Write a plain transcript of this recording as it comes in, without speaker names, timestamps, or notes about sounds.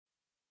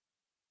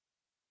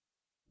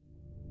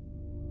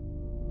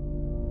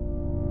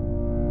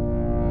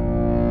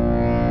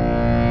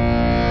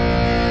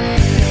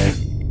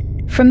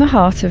from the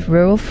heart of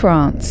rural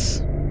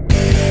France.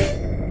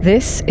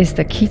 This is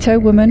the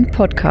Keto Woman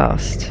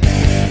podcast,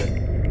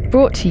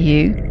 brought to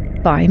you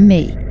by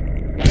me.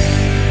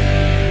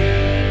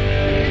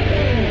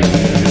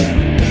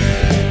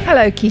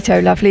 Hello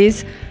Keto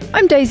Lovelies,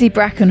 I'm Daisy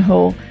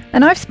Brackenhall,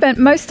 and I've spent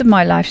most of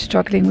my life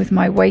struggling with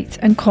my weight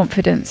and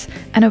confidence,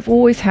 and have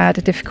always had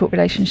a difficult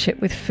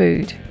relationship with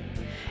food.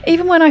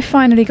 Even when I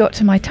finally got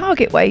to my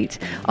target weight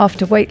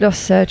after weight loss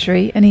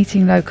surgery and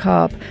eating low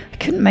carb, I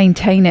couldn't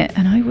maintain it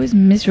and I was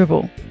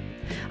miserable.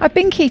 I've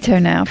been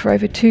keto now for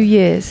over 2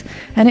 years,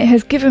 and it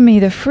has given me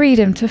the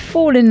freedom to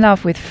fall in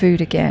love with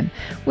food again,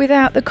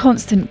 without the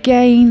constant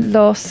gain,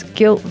 loss,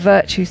 guilt,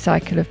 virtue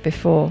cycle of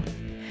before.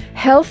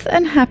 Health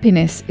and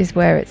happiness is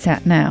where it's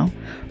at now,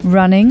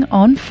 running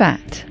on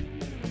fat.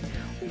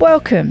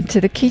 Welcome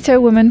to the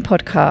Keto Woman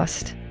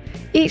podcast.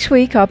 Each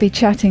week I'll be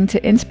chatting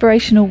to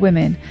inspirational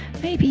women,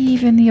 maybe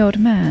even the odd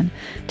man,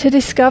 to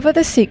discover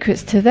the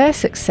secrets to their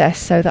success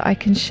so that I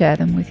can share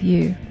them with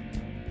you.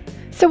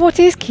 So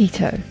what is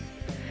keto?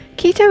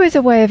 Keto is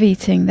a way of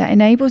eating that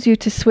enables you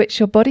to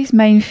switch your body's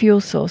main fuel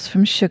source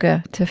from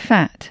sugar to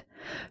fat.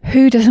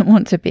 Who doesn't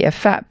want to be a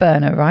fat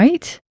burner,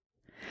 right?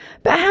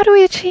 But how do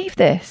we achieve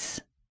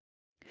this?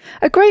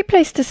 A great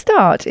place to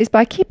start is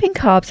by keeping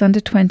carbs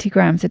under 20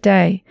 grams a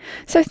day.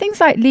 So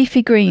things like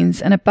leafy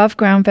greens and above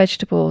ground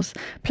vegetables,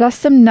 plus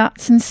some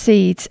nuts and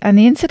seeds and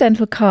the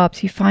incidental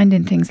carbs you find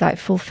in things like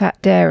full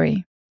fat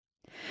dairy.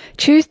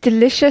 Choose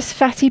delicious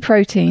fatty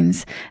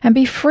proteins and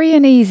be free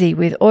and easy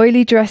with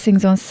oily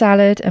dressings on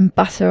salad and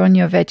butter on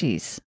your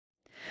veggies.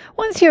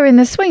 Once you're in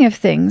the swing of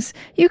things,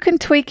 you can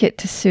tweak it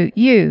to suit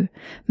you.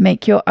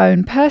 Make your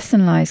own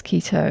personalized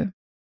keto.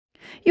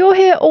 You'll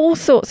hear all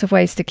sorts of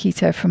ways to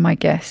keto from my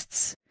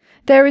guests.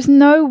 There is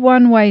no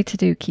one way to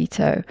do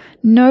keto,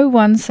 no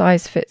one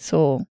size fits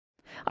all.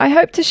 I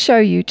hope to show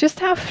you just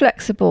how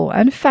flexible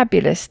and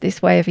fabulous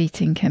this way of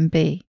eating can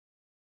be.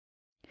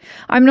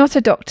 I'm not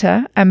a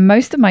doctor, and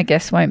most of my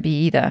guests won't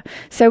be either,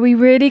 so we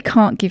really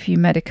can't give you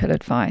medical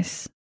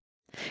advice.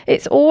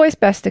 It's always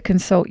best to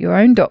consult your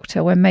own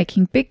doctor when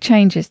making big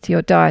changes to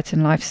your diet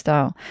and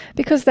lifestyle,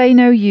 because they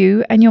know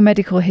you and your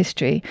medical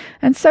history,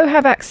 and so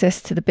have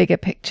access to the bigger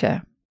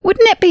picture.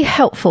 Wouldn't it be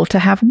helpful to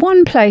have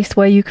one place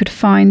where you could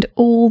find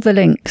all the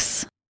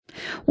links?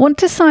 Want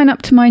to sign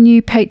up to my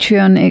new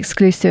Patreon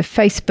exclusive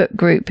Facebook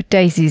group,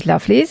 Daisy's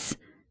Lovelies?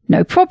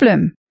 No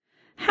problem.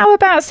 How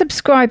about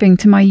subscribing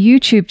to my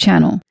YouTube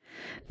channel?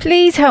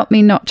 Please help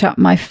me notch up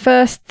my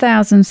first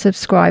 1,000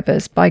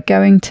 subscribers by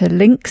going to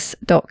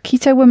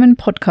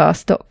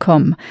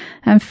links.ketowomanpodcast.com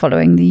and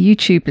following the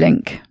YouTube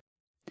link.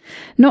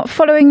 Not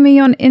following me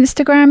on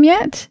Instagram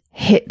yet?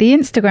 Hit the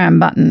Instagram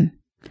button.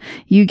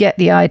 You get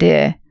the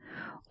idea.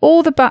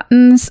 All the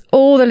buttons,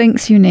 all the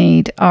links you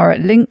need are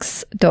at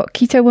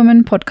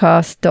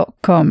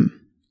links.ketowomanpodcast.com.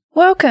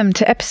 Welcome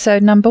to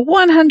episode number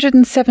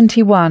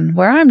 171,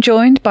 where I'm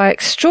joined by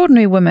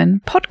extraordinary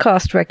woman,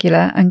 podcast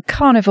regular and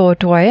carnivore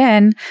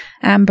doyenne,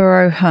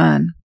 Amber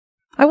O'Hearn.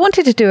 I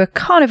wanted to do a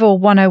Carnivore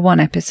 101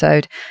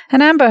 episode,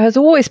 and Amber has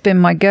always been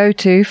my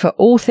go-to for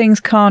all things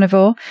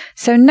carnivore,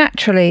 so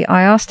naturally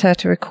I asked her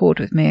to record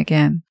with me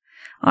again.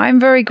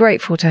 I'm very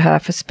grateful to her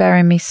for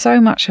sparing me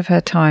so much of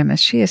her time, as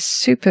she is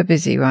super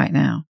busy right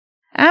now.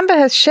 Amber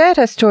has shared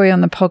her story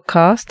on the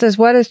podcast, as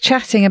well as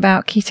chatting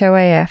about Keto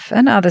AF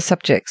and other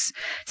subjects.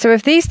 So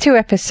if these 2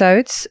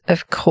 episodes,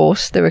 of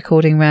course the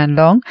recording ran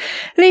long,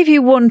 leave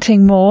you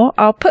wanting more,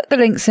 I'll put the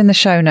links in the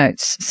show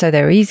notes so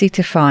they're easy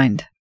to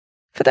find.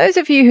 For those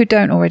of you who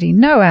don't already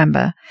know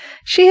Amber,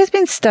 she has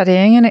been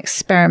studying and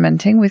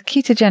experimenting with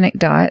ketogenic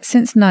diet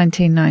since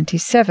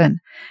 1997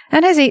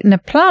 and has eaten a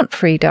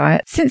plant-free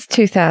diet since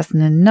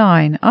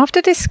 2009 after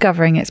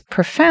discovering its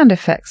profound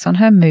effects on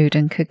her mood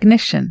and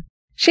cognition.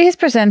 She has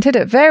presented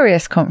at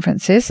various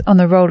conferences on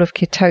the role of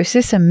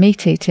ketosis and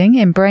meat eating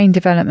in brain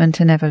development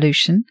and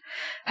evolution.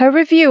 Her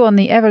review on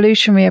the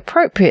evolutionary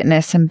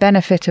appropriateness and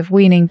benefit of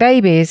weaning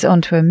babies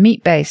onto a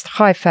meat-based,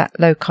 high-fat,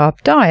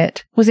 low-carb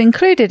diet was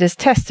included as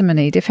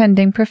testimony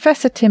defending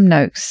Professor Tim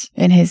Noakes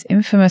in his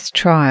infamous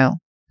trial.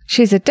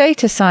 She's a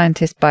data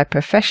scientist by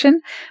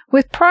profession,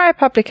 with prior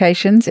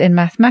publications in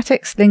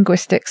mathematics,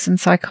 linguistics, and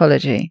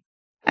psychology.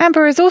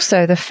 Amber is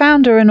also the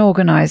founder and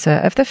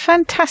organizer of the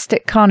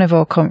fantastic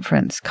carnivore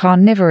conference,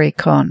 Carnivore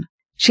Con.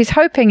 She's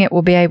hoping it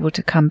will be able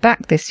to come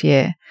back this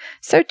year,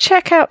 so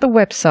check out the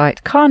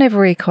website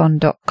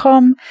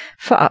carnivorecon.com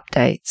for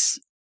updates.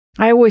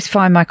 I always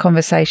find my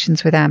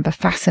conversations with Amber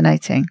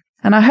fascinating,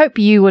 and I hope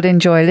you will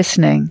enjoy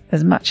listening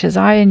as much as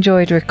I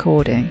enjoyed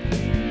recording.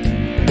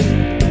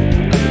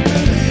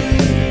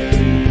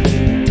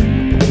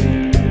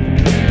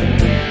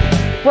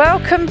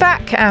 Welcome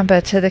back, Amber,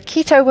 to the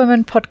Keto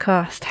Woman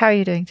podcast. How are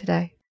you doing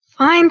today?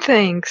 Fine,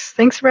 thanks.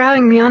 Thanks for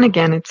having me on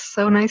again. It's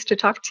so nice to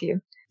talk to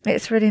you.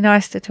 It's really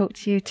nice to talk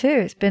to you too.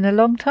 It's been a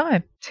long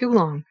time. Too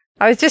long.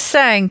 I was just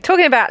saying,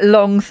 talking about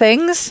long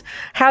things,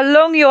 how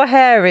long your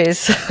hair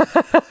is.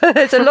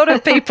 There's a lot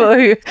of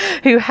people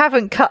who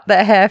haven't cut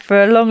their hair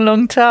for a long,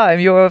 long time.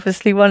 You're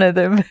obviously one of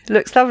them. It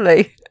looks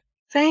lovely.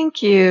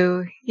 Thank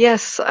you.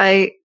 Yes,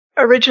 I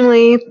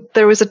Originally,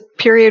 there was a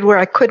period where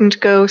I couldn't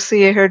go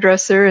see a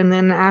hairdresser, and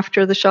then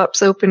after the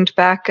shops opened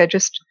back, I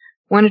just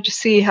wanted to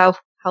see how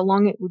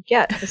long it would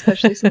get,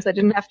 especially since I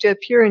didn't have to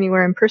appear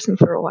anywhere in person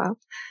for a while.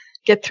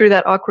 Get through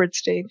that awkward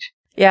stage.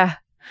 Yeah.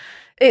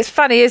 It's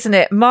funny, isn't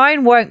it?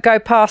 Mine won't go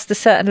past a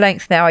certain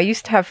length now. I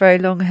used to have very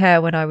long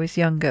hair when I was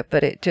younger,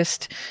 but it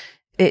just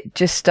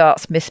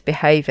starts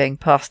misbehaving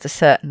past a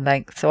certain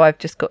length. So I've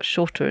just got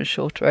shorter and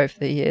shorter over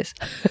the years.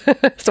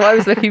 So I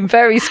was looking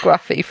very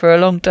scruffy for a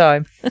long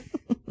time.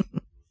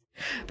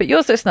 But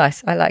yours looks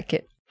nice. I like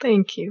it.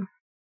 Thank you.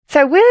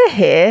 So we're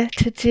here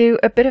to do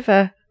a bit of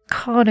a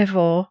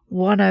Carnivore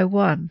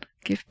 101.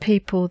 Give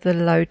people the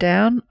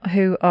lowdown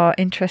who are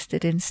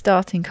interested in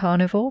starting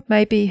carnivore,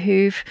 maybe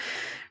who've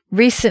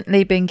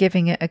recently been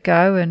giving it a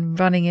go and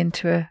running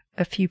into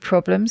a few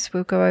problems.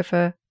 We'll go over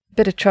a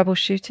bit of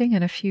troubleshooting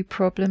and a few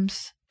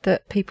problems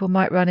that people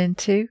might run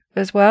into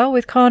as well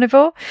with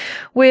carnivore.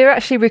 We're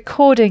actually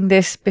recording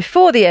this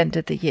before the end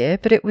of the year,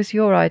 but it was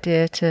your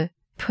idea to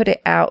put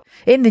it out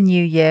in the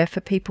new year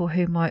for people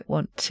who might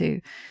want to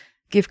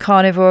give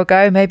carnivore a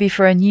go, maybe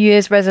for a New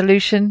Year's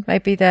resolution.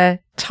 Maybe they're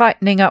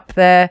tightening up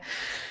their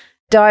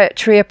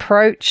dietary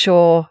approach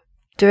or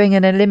doing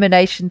an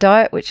elimination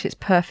diet, which it's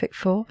perfect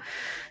for.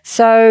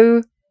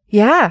 So,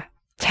 yeah,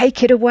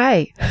 take it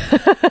away.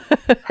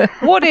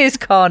 What is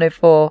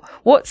carnivore?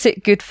 What's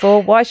it good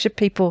for? Why should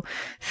people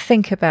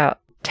think about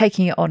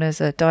taking it on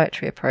as a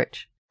dietary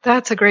approach?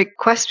 That's a great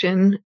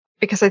question,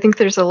 because I think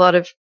there's a lot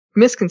of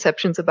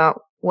misconceptions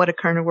about what a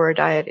carnivore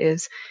diet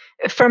is.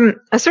 From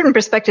a certain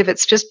perspective,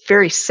 it's just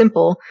very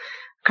simple.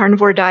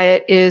 Carnivore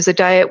diet is a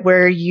diet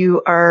where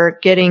you are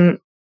getting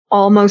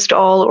almost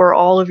all or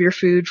all of your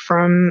food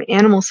from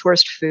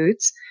animal-sourced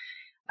foods.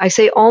 I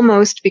say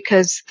almost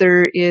because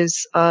there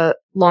is a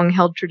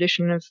long-held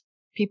tradition of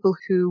people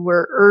who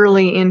were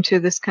early into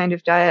this kind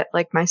of diet,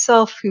 like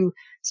myself, who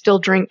still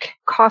drink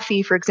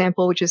coffee, for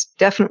example, which is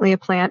definitely a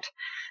plant.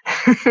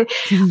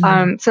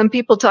 Some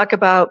people talk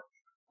about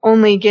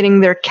only getting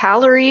their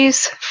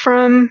calories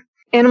from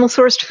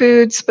animal-sourced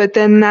foods, but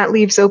then that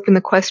leaves open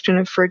the question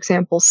of, for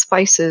example,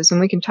 spices,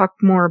 and we can talk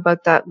more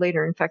about that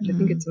later. In fact, I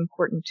think it's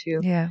important too.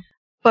 Yeah.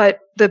 But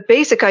the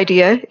basic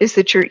idea is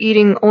that you're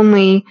eating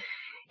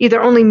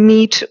either only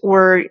meat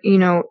or,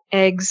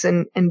 eggs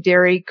and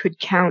dairy could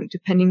count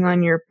depending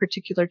on your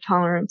particular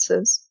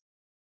tolerances.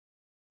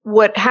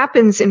 What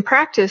happens in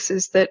practice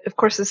is that, of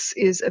course, this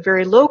is a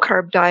very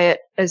low-carb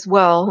diet as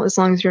well, as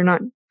long as you're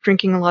not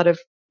drinking a lot of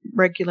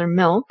regular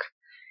milk.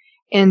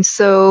 And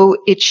so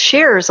it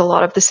shares a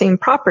lot of the same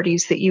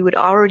properties that you would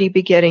already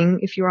be getting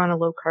if you were on a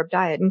low-carb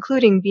diet,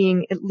 including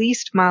being at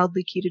least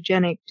mildly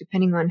ketogenic,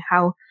 depending on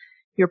how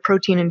your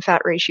protein and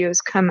fat ratios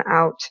come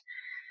out.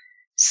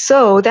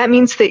 So that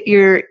means that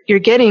you're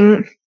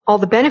getting all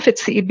the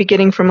benefits that you'd be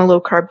getting from a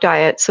low-carb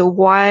diet. So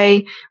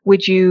why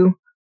would you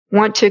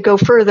want to go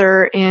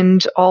further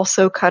and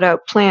also cut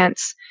out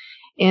plants?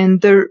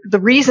 And the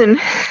reason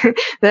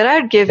that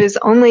I'd give is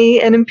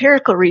only an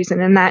empirical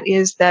reason, and that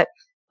is that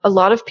a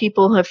lot of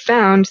people have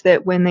found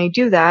that when they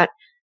do that,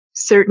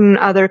 certain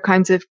other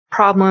kinds of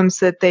problems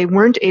that they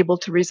weren't able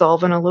to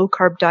resolve on a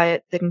low-carb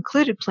diet that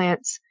included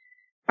plants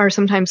are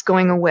sometimes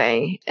going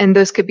away. And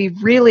those could be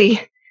really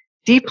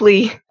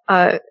deeply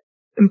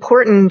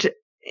important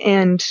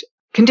and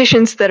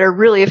conditions that are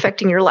really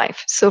affecting your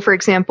life. So, for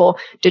example,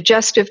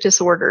 digestive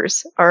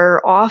disorders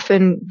are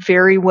often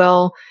very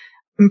well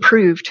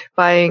improved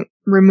by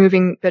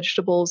removing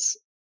vegetables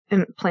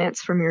and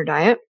plants from your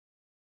diet.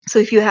 So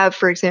if you have,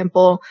 for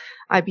example,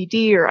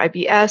 IBD or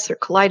IBS or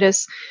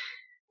colitis,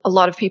 a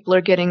lot of people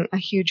are getting a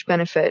huge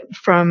benefit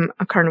from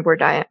a carnivore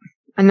diet.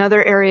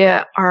 Another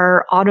area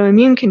are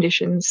autoimmune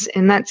conditions,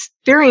 and that's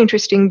very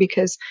interesting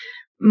because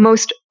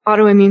most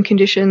autoimmune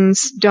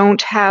conditions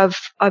don't have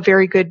a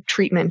very good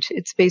treatment.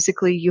 It's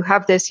basically you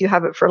have this, you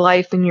have it for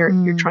life, and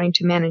you're trying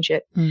to manage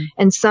it.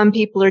 And some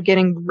people are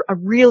getting a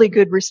really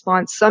good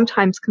response,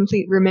 sometimes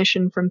complete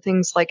remission from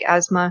things like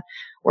asthma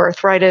or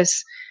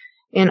arthritis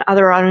and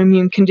other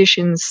autoimmune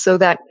conditions. So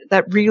that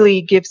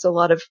really gives a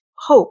lot of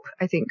hope,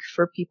 I think,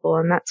 for people.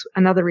 And that's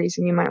another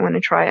reason you might want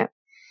to try it.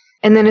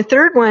 And then a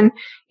third one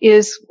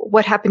is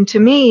what happened to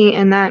me,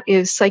 and that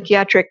is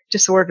psychiatric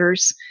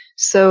disorders.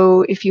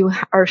 So if you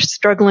are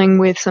struggling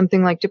with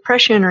something like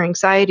depression or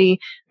anxiety,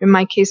 in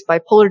my case,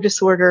 bipolar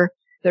disorder,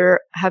 there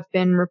have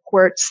been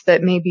reports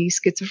that maybe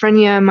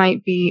schizophrenia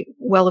might be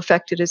well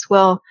affected as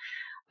well.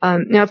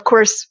 Now, of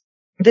course,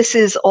 this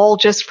is all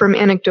just from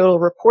anecdotal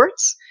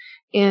reports,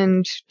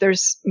 and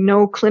there's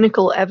no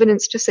clinical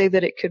evidence to say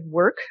that it could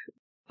work.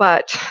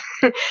 But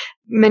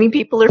many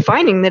people are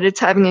finding that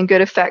it's having a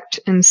good effect.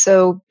 And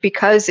so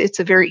because it's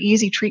a very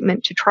easy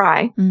treatment to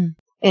try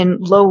and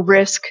low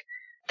risk,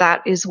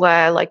 that is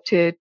why I like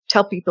to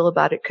tell people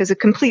about it, because it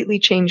completely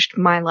changed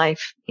my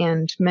life,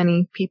 and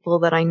many people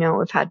that I know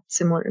have had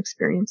similar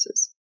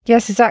experiences.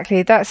 Yes,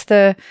 exactly. That's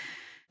the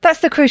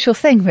crucial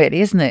thing,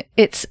 really, isn't it?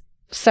 It's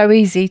so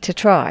easy to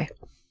try.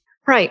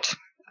 Right.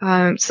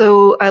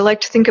 So I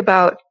like to think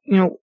about,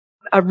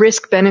 a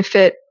risk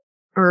benefit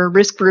or a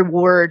risk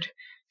reward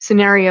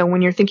scenario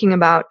when you're thinking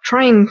about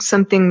trying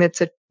something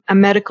that's a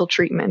medical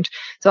treatment.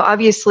 So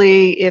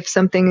obviously, if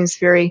something is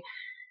very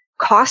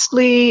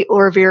costly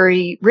or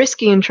very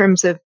risky in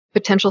terms of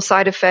potential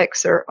side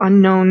effects or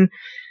unknown,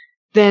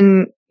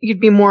 then you'd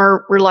be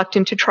more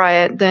reluctant to try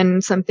it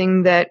than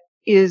something that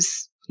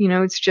is,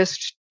 it's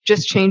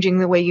just changing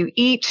the way you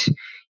eat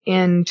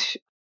and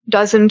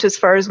doesn't, as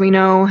far as we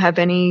know, have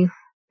any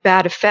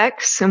bad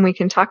effects. And we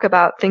can talk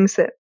about things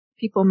that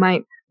people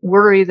might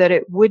worry that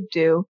it would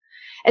do.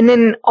 And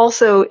then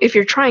also, if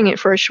you're trying it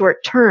for a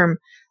short term,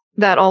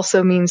 that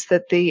also means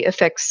that the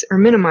effects are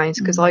minimized,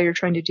 because all you're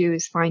trying to do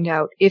is find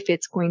out if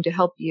it's going to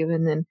help you.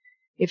 And then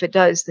if it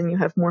does, then you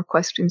have more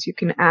questions you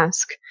can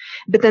ask.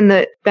 But then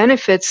the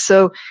benefits,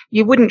 so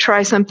you wouldn't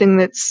try something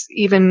that's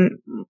even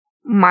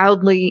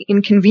mildly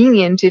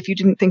inconvenient if you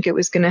didn't think it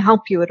was going to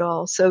help you at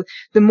all. So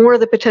the more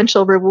the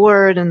potential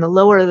reward and the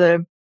lower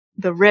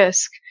the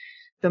risk,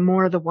 the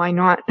more the why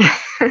not,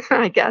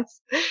 I guess.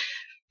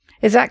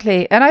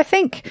 Exactly. And I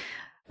think,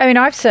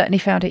 I've certainly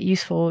found it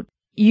useful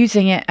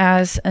using it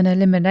as an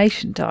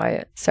elimination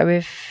diet. So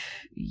if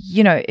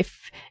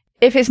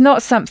it's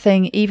not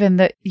something even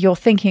that you're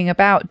thinking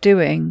about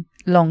doing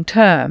long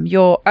term,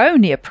 you're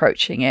only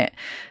approaching it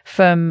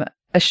from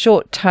a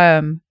short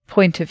term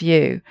point of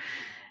view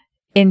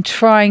in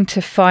trying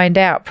to find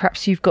out,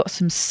 perhaps you've got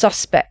some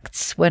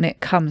suspects when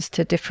it comes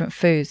to different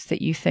foods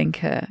that you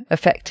think are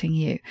affecting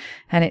you.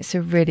 And it's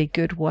a really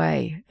good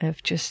way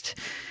of just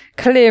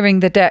clearing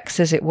the decks,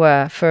 as it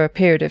were, for a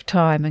period of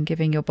time and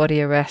giving your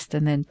body a rest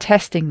and then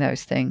testing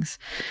those things.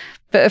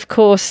 But of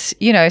course,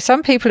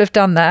 some people have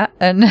done that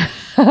and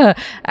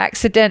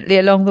accidentally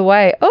along the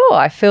way,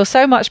 I feel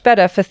so much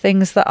better for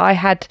things that I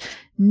had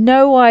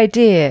no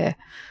idea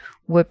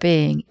were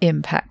being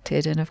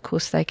impacted. And of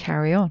course, they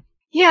carry on.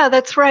 Yeah,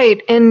 that's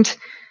right. And,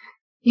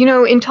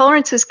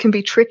 intolerances can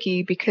be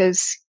tricky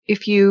because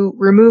if you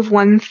remove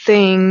one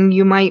thing,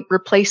 you might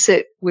replace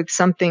it with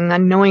something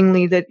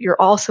unknowingly that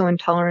you're also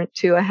intolerant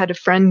to. I had a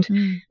friend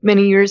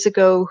many years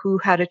ago who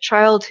had a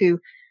child who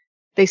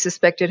they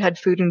suspected had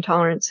food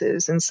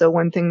intolerances. And so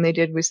one thing they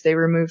did was they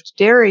removed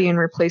dairy and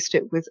replaced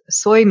it with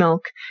soy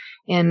milk.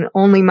 And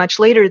only much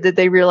later did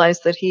they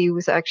realize that he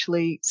was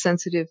actually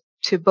sensitive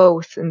to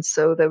both. And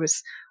so there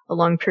was a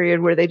long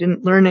period where they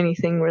didn't learn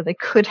anything where they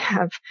could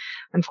have,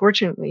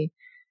 unfortunately.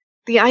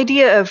 The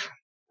idea of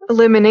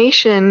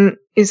elimination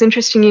is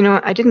interesting.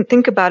 I didn't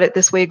think about it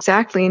this way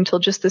exactly until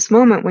just this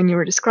moment when you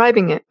were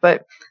describing it.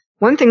 But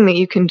one thing that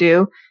you can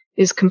do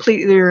is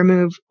completely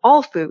remove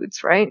all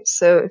foods, right?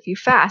 So if you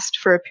fast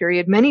for a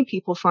period, many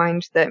people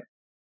find that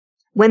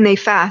when they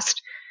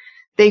fast,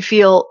 they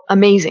feel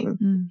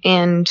amazing.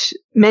 And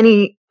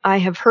many, I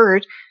have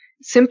heard,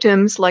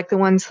 symptoms like the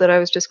ones that I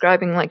was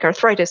describing, like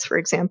arthritis, for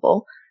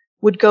example,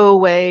 would go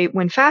away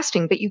when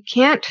fasting, but you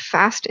can't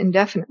fast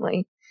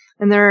indefinitely.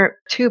 And there are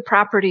two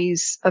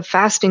properties of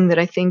fasting that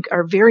I think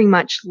are very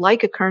much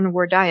like a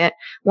carnivore diet.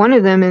 One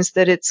of them is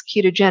that it's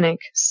ketogenic.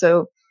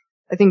 So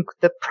I think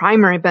the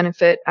primary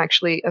benefit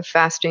actually of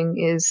fasting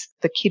is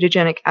the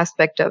ketogenic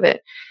aspect of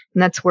it.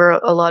 And that's where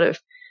a lot of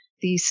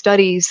the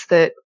studies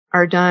that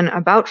are done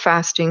about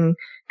fasting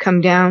come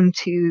down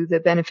to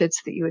the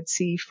benefits that you would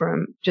see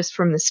from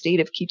the state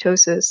of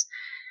ketosis.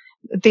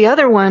 The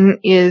other one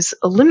is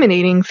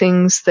eliminating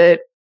things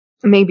that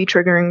may be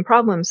triggering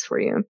problems for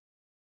you.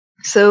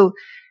 So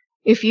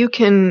if you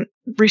can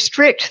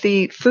restrict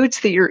the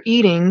foods that you're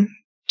eating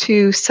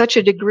to such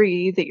a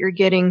degree that you're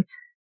getting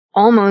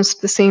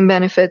almost the same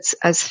benefits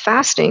as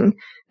fasting,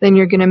 then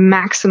you're going to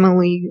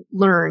maximally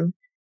learn,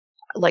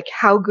 like,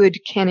 how good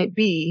can it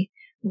be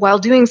while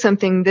doing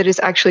something that is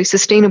actually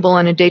sustainable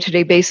on a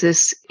day-to-day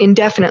basis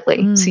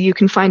indefinitely. So you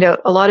can find out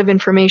a lot of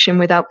information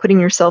without putting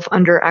yourself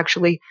under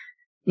actually,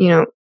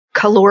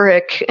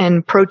 caloric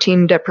and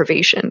protein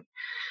deprivation.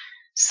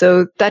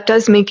 So that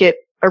does make it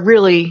a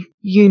really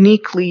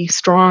uniquely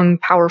strong,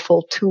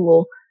 powerful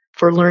tool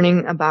for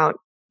learning about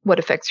what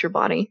affects your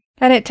body.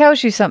 And it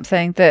tells you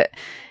something that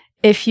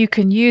if you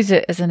can use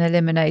it as an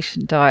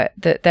elimination diet,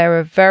 that there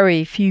are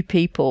very few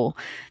people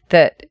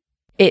that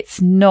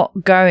it's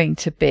not going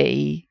to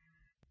be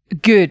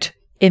good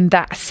in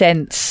that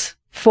sense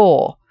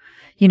for.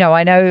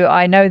 I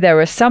know there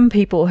are some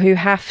people who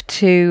have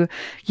to,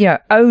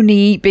 only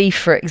eat beef,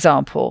 for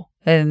example,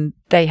 and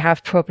they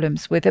have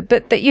problems with it.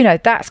 But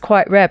that's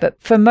quite rare.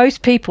 But for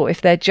most people,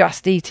 if they're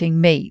just eating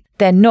meat,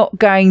 they're not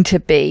going to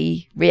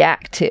be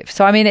reactive.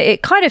 So,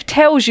 it kind of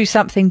tells you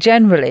something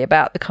generally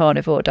about the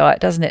carnivore diet,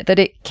 doesn't it? That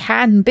it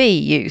can be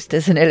used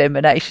as an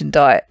elimination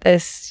diet.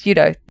 There's,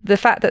 the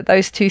fact that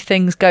those two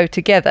things go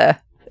together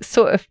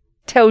sort of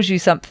tells you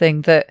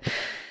something, that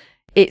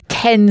it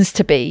tends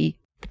to be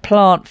the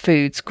plant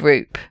foods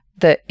group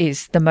that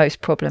is the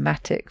most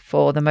problematic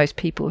for the most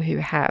people who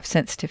have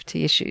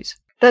sensitivity issues.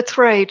 That's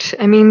right.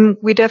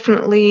 We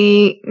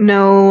definitely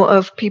know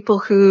of people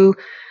who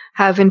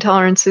have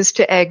intolerances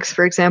to eggs,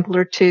 for example,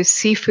 or to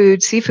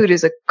seafood. Seafood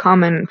is a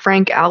common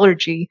frank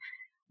allergy,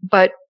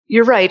 but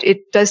you're right.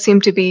 It does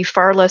seem to be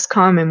far less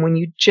common when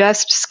you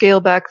just scale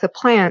back the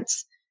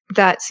plants.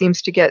 that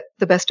seems to get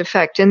the best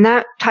effect. And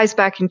that ties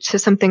back into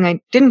something I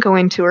didn't go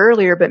into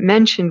earlier, but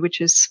mentioned,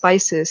 which is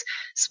spices.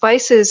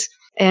 Spices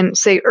and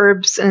say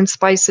herbs and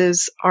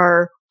spices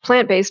are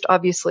plant-based,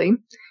 obviously.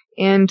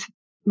 And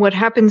what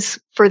happens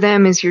for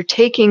them is you're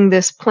taking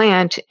this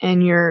plant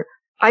and you're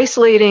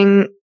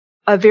isolating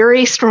a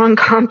very strong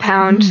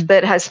compound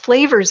that has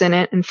flavors in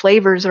it. And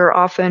flavors are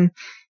often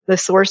the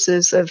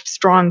sources of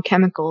strong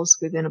chemicals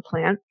within a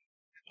plant.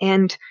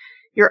 And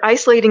you're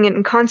isolating it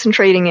and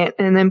concentrating it,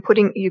 and then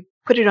you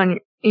put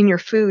it in your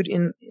food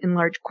in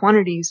large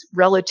quantities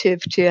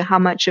relative to how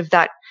much of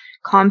that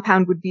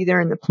compound would be there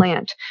in the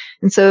plant.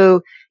 And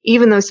so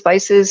even though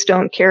spices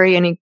don't carry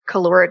any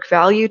caloric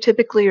value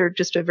typically, or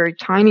just a very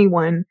tiny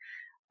one,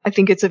 I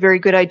think it's a very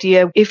good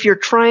idea if you're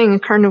trying a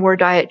carnivore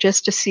diet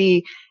just to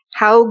see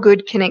how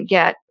good can it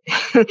get.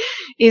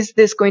 Is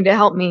this going to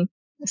help me?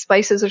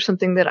 Spices are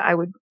something that I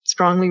would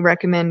strongly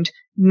recommend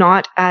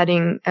not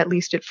adding, at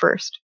least at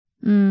first.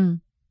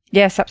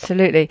 Yes,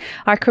 absolutely.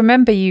 I can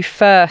remember you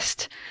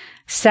first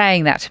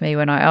saying that to me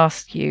when I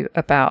asked you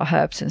about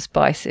herbs and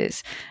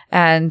spices.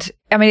 And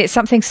I mean, it's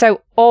something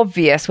so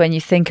obvious when you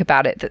think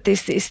about it, that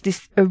this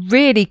is a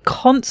really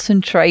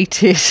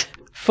concentrated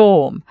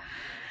form.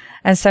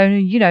 And so,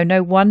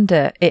 no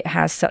wonder it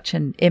has such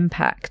an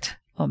impact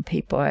on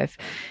people. I've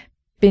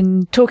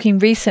been talking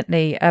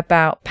recently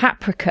about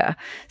paprika.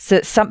 So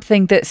it's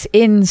something that's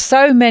in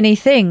so many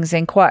things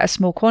in quite a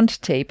small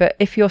quantity. But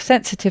if you're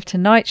sensitive to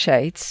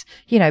nightshades,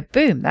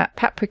 boom, that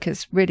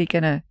paprika's really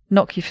going to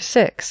knock you for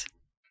six.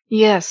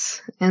 Yes.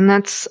 And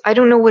I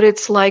don't know what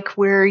it's like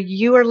where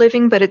you are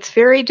living, but it's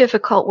very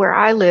difficult where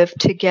I live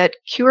to get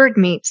cured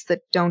meats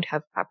that don't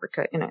have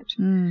paprika in it.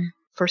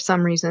 For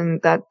some reason,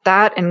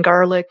 that and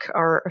garlic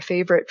are a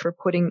favorite for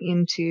putting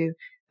into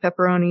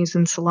pepperonis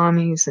and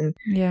salamis. And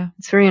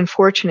it's very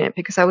unfortunate,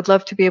 because I would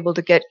love to be able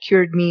to get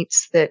cured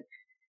meats that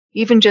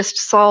even just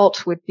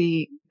salt would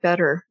be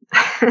better.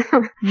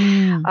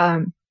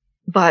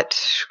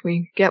 But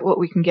we get what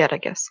we can get, I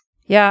guess.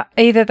 Yeah,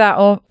 either that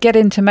or get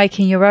into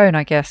making your own,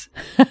 I guess.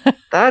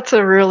 That's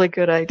a really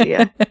good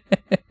idea.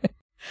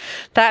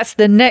 That's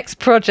the next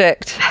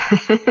project.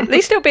 At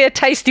least it'll be a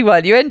tasty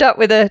one. You end up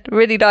with a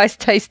really nice,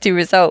 tasty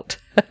result.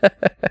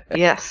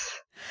 Yes.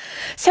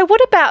 So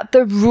what about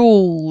the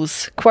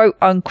rules, quote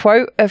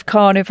unquote, of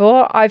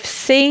carnivore? I've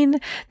seen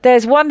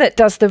there's one that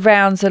does the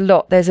rounds a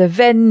lot. There's a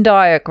Venn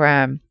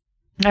diagram.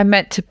 I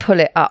meant to pull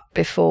it up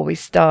before we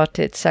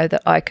started so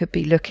that I could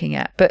be looking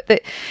at.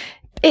 But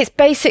it's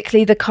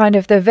basically the kind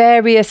of the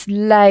various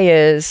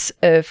layers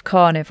of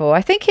carnivore.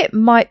 I think it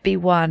might be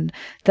one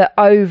that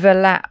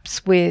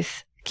overlaps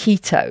with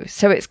keto.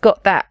 So it's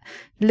got that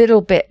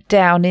little bit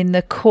down in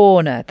the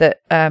corner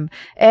that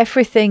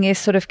everything is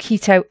sort of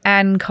keto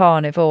and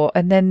carnivore.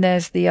 And then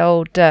there's the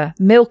old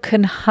milk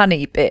and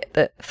honey bit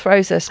that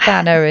throws a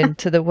spanner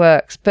into the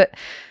works. But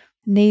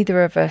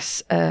neither of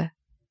us are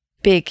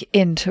big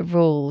into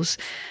rules.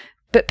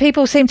 But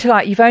people seem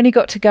to you've only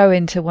got to go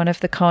into one of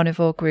the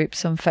carnivore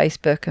groups on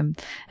Facebook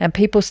and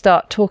people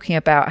start talking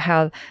about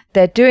how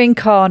they're doing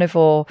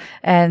carnivore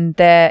and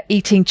they're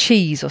eating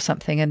cheese or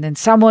something. And then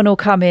someone will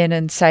come in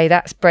and say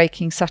that's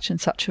breaking such and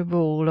such a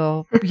rule,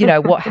 or,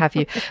 what have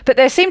you. But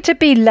there seem to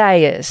be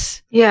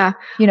layers. Yeah.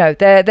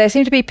 There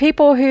seem to be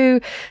people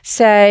who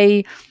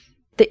say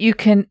that you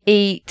can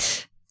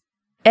eat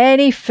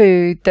any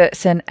food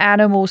that's an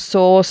animal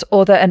source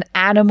or that an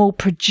animal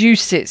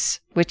produces,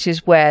 which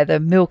is where the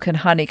milk and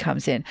honey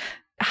comes in.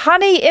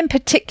 Honey in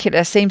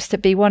particular seems to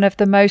be one of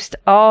the most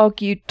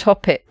argued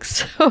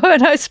topics.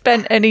 When I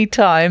spent any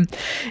time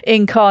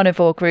in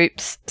carnivore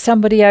groups,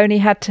 somebody only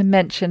had to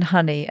mention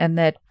honey and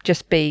there'd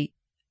just be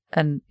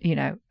an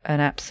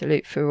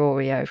absolute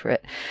furore over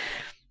it.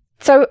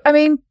 So, I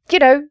mean,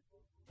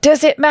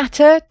 does it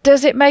matter?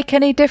 Does it make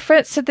any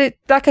difference? So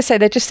like I say,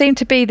 there just seem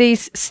to be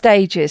these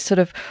stages, sort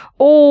of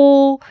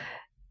all,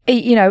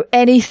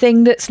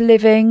 anything that's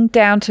living,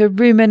 down to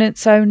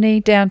ruminants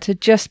only, down to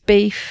just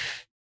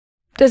beef.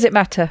 Does it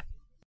matter?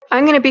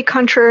 I'm going to be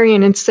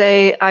contrarian and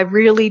say I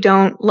really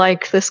don't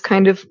like this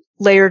kind of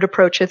layered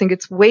approach. I think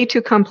it's way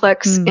too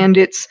complex and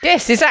it's...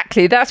 Yes,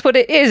 exactly. That's what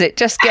it is. It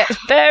just gets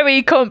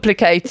very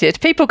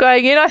complicated. People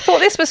going in, I thought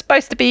this was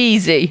supposed to be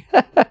easy.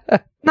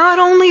 Not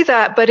only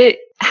that, but it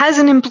has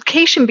an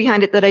implication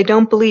behind it that I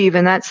don't believe,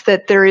 and that's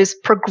that there is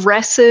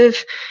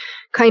progressive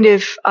kind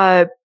of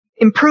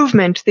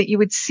improvement that you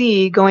would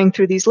see going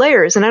through these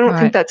layers. And I don't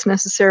think that's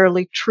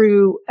necessarily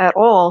true at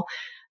all.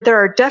 There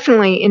are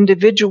definitely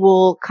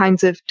individual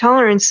kinds of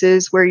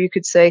tolerances where you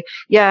could say,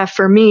 yeah,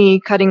 for me,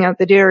 cutting out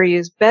the dairy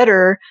is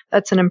better.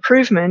 That's an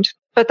improvement,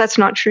 but that's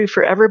not true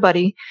for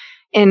everybody.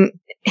 And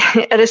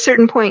at a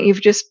certain point,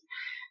 you've just,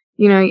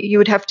 you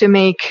would have to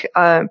make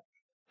a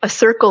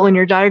circle in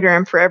your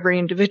diagram for every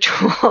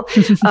individual.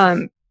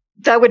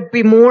 That would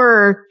be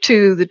more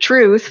to the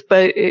truth,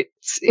 but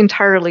it's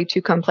entirely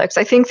too complex.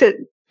 I think that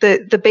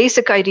the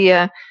basic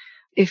idea,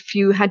 if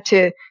you had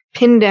to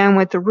pin down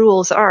what the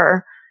rules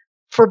are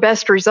for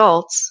best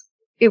results,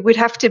 it would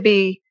have to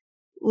be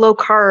low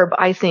carb,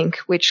 I think,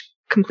 which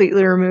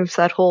completely removes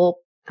that whole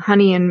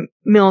honey and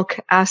milk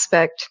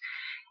aspect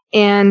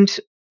and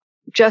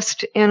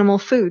just animal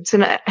foods.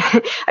 And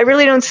I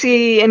really don't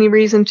see any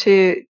reason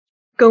to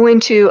go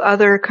into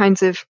other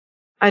kinds of,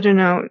 I don't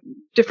know,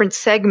 different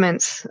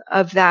segments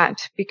of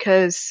that,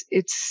 because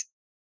it's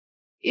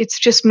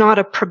just not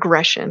a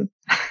progression.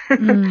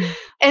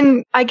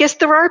 And I guess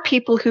there are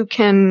people who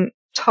can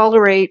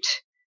tolerate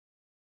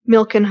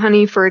milk and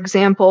honey, for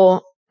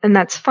example, and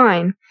that's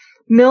fine.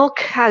 Milk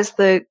has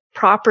the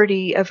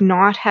property of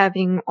not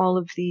having all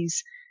of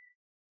these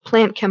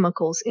plant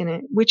chemicals in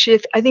it, which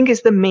I think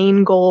is the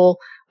main goal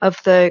of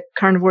the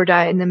carnivore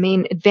diet and the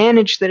main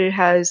advantage that it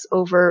has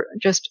over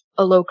just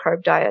a low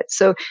carb diet.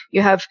 So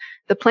you have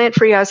the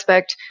plant-free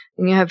aspect,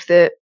 and you have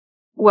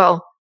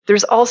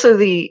there's also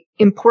the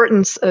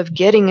importance of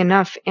getting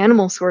enough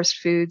animal sourced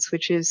foods,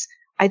 which is,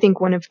 I think,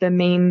 one of the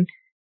main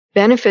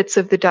benefits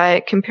of the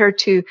diet compared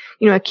to,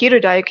 a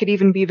keto diet could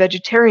even be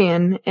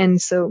vegetarian.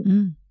 And so,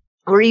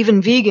 or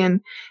even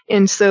vegan.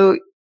 And so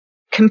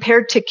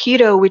compared to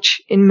keto,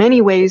 which in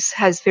many ways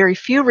has very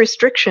few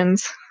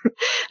restrictions,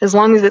 as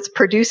long as it's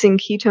producing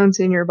ketones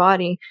in your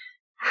body,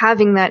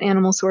 having that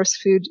animal source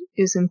food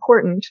is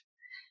important.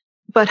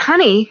 But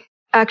honey,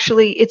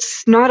 actually,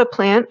 it's not a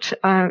plant.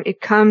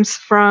 It comes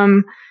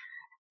from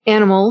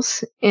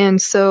animals.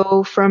 And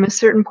so from a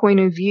certain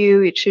point of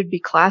view, it should be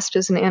classed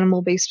as an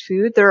animal-based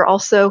food. There are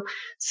also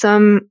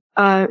some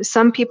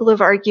people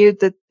have argued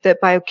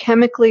that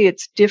biochemically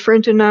it's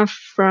different enough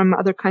from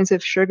other kinds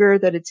of sugar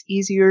that it's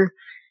easier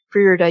for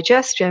your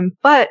digestion,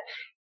 but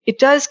it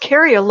does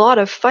carry a lot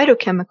of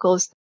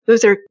phytochemicals.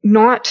 Those are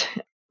not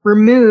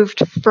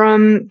removed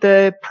from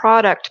the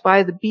product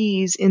by the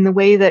bees in the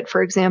way that,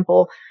 for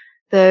example,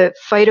 the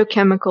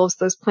phytochemicals,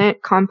 those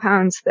plant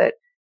compounds that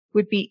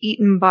would be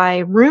eaten by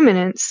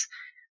ruminants,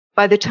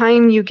 by the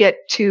time you get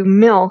to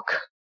milk,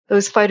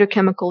 those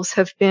phytochemicals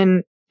have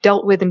been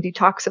dealt with and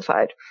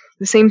detoxified.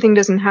 The same thing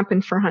doesn't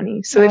happen for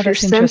honey. So if you're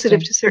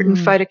sensitive to certain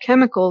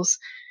phytochemicals,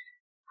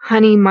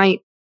 honey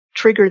might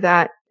trigger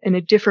that in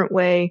a different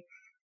way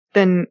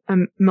than a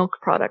milk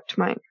product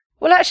might.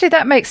 Well, actually,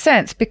 that makes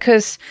sense,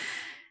 because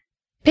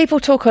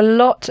people talk a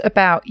lot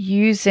about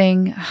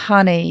using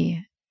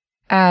honey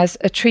as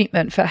a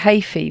treatment for hay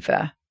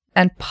fever.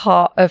 And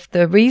part of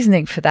the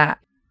reasoning for that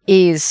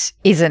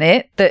isn't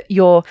it, that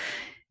you're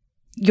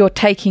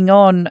taking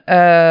on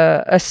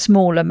a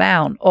small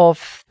amount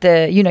of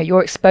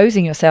you're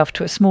exposing yourself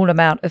to a small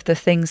amount of the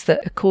things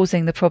that are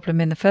causing the problem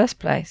in the first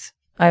place.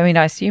 I mean,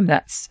 I assume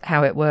that's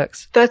how it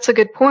works. That's a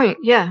good point.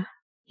 Yeah.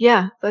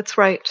 Yeah, that's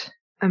right.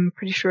 I'm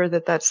pretty sure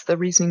that that's the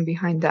reasoning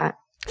behind that.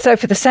 So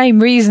for the same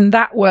reason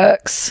that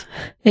works,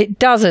 it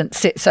doesn't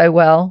sit so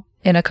well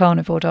in a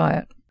carnivore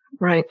diet.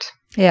 Right.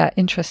 Yeah,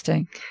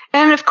 interesting.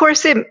 And of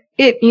course, there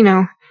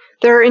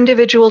are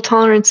individual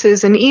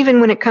tolerances, and even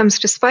when it comes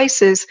to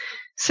spices,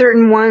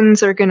 certain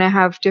ones are going to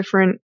have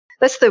different.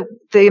 That's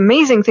the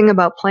amazing thing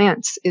about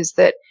plants, is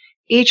that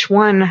each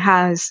one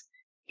has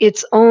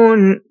its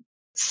own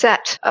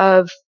set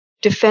of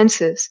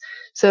defenses.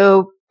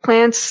 So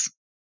plants,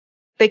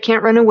 they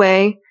can't run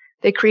away.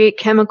 They create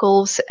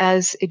chemicals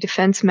as a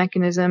defense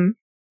mechanism,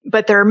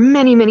 but there are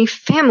many, many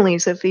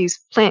families of these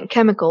plant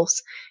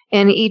chemicals,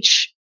 and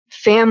each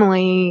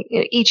family,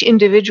 each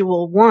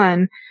individual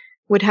one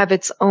would have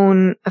its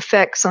own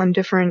effects on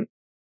different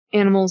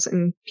animals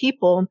and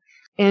people.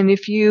 And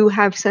if you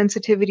have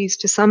sensitivities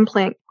to some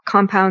plant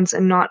compounds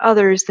and not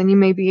others, then you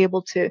may be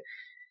able to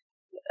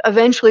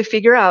eventually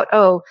figure out,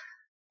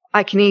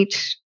 I can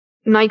eat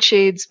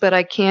nightshades, but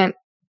I can't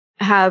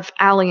have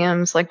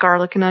alliums like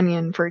garlic and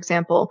onion, for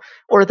example,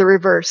 or the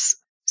reverse.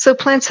 So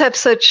plants have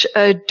such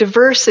a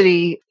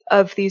diversity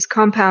of these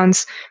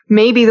compounds.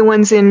 Maybe the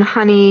ones in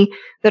honey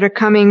that are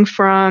coming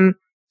from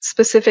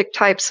specific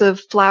types of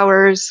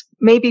flowers,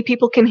 maybe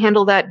people can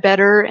handle that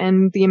better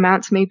and the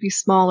amounts may be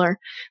smaller.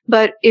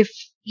 But if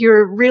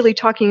you're really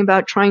talking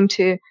about trying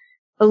to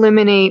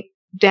eliminate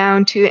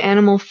down to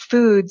animal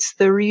foods,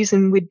 the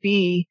reason would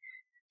be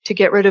to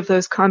get rid of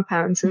those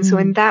compounds. And so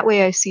in that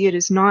way, I see it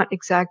as not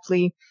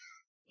exactly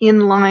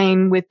in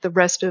line with the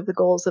rest of the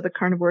goals of a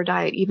carnivore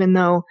diet, even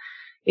though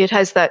it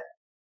has that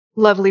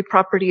lovely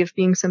property of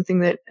being something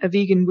that a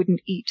vegan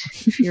wouldn't eat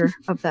if you're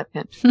of that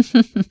bent.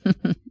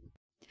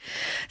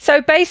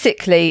 So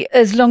basically,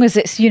 as long as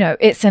it's,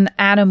 it's an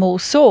animal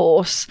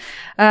source,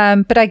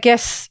 but I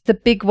guess the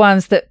big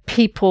ones that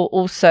people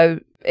also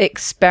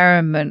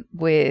experiment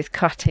with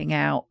cutting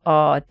out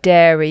are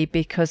dairy,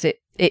 because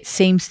it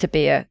seems to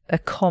be a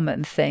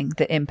common thing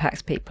that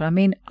impacts people. I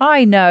mean,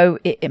 I know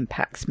it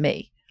impacts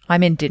me.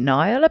 I'm in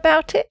denial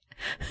about it,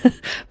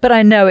 but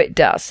I know it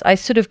does. I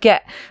sort of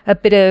get a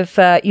bit of,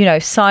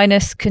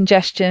 sinus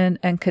congestion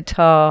and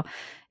catarrh.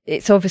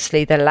 It's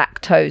obviously the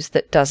lactose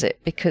that does it,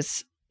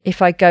 because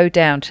if I go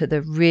down to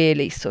the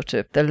really sort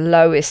of the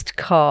lowest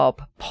carb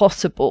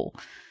possible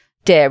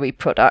dairy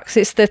products,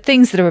 it's the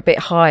things that are a bit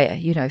higher,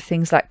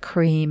 things like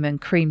cream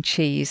and cream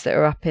cheese that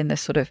are up in the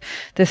sort of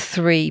the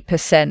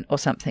 3% or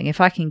something.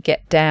 If I can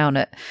get down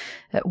at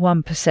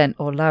 1%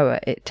 or lower,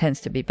 it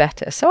tends to be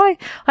better. So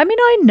I mean,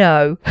 I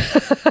know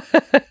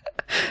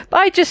But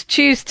I just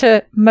choose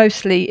to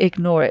mostly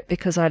ignore it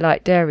because I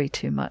like dairy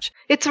too much.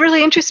 It's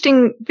really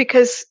interesting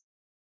because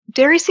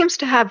dairy seems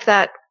to have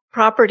that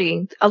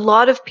property. A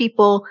lot of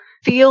people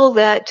feel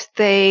that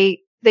they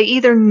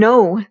either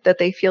know that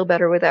they feel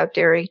better without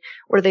dairy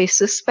or they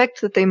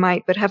suspect that they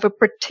might, but have a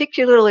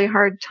particularly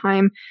hard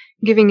time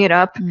giving it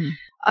up.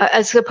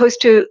 As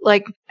opposed to,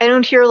 like, I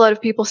don't hear a lot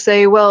of people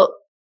say, well,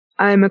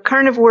 I'm a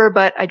carnivore,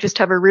 but I just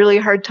have a really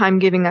hard time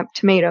giving up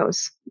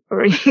tomatoes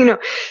or,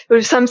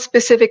 or some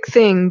specific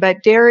thing.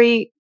 But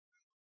dairy,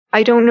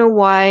 I don't know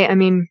why. I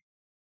mean,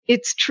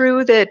 it's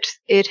true that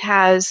it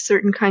has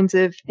certain kinds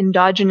of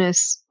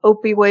endogenous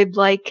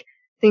opioid-like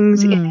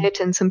things in it.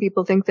 And some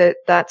people think that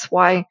that's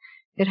why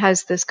it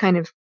has this kind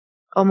of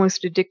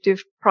almost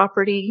addictive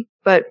property.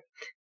 But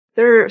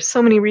there are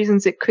so many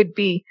reasons it could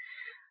be.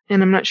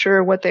 And I'm not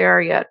sure what they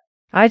are yet.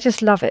 I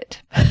just love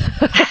it.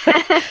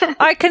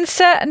 I can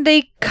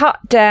certainly cut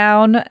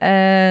down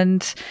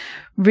and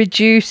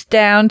reduce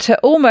down to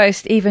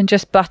almost even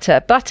just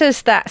butter.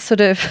 Butter's that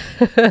sort of,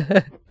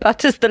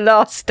 butter's the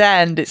last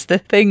stand. It's the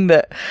thing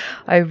that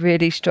I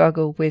really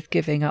struggle with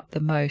giving up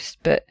the most.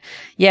 But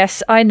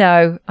yes, I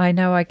know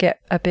I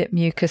get a bit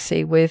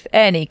mucusy with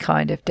any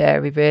kind of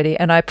dairy, really.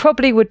 And I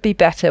probably would be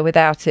better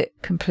without it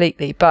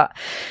completely. But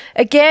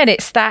again,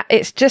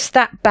 it's just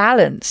that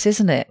balance,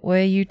 isn't it?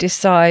 Where you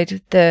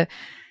decide the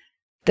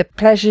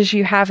pleasures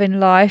you have in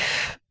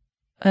life,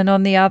 and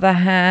on the other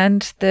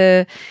hand,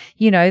 the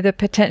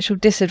potential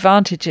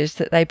disadvantages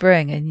that they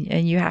bring,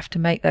 and you have to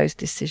make those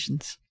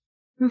decisions.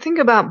 The thing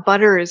about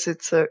butter is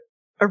it's a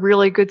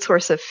really good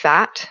source of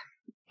fat,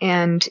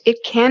 and it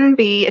can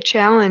be a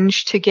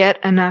challenge to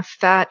get enough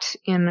fat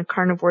in a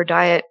carnivore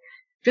diet,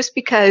 just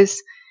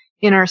because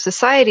in our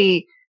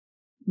society,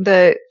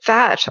 the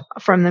fat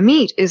from the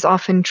meat is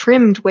often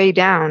trimmed way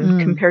down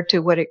compared to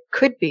what it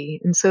could be.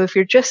 And so if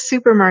you're just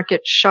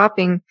supermarket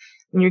shopping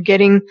and you're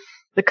getting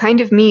the kind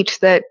of meat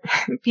that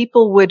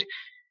people would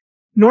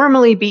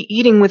normally be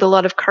eating with a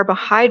lot of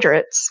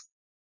carbohydrates,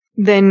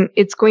 then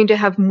it's going to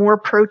have more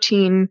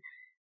protein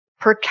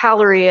per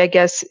calorie, I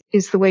guess,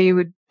 is the way you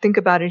would think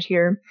about it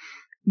here,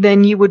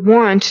 than you would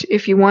want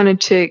if you wanted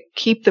to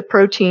keep the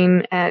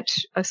protein at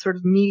a sort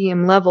of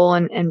medium level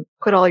and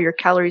put all your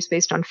calories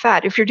based on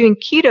fat. If you're doing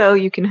keto,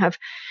 you can have,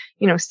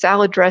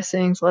 salad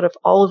dressings, a lot of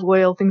olive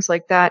oil, things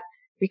like that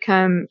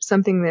become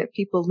something that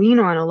people lean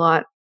on a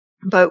lot.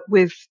 But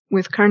with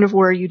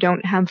carnivore, you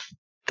don't have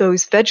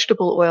those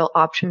vegetable oil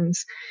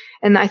options.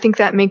 And I think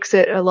that makes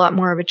it a lot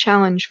more of a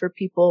challenge for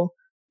people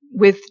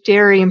with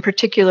dairy in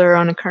particular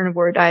on a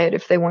carnivore diet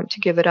if they want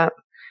to give it up.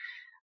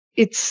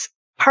 It's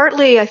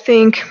partly, I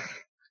think,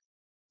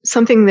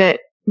 something that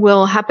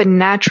will happen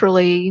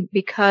naturally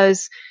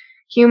because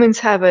humans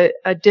have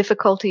a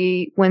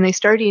difficulty when they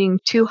start eating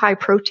too high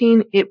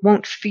protein, it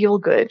won't feel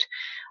good.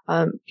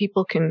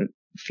 People can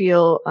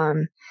feel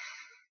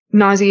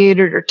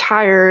nauseated or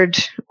tired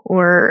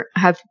or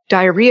have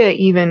diarrhea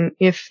even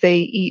if they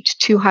eat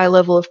too high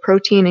level of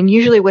protein. And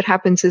usually what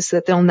happens is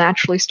that they'll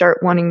naturally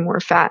start wanting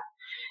more fat.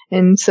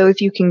 And so if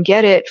you can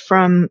get it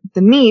from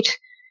the meat,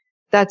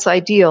 that's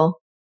ideal.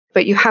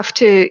 But you have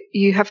to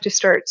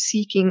start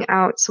seeking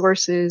out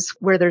sources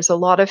where there's a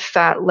lot of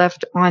fat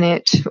left on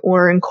it,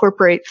 or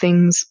incorporate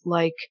things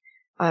like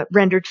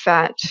rendered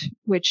fat,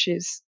 which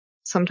is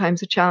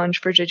sometimes a challenge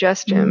for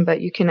digestion,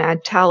 but you can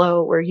add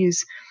tallow or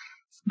use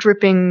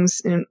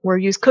drippings or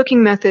use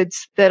cooking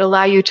methods that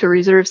allow you to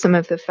reserve some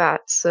of the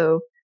fat. So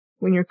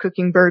when you're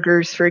cooking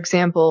burgers, for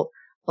example,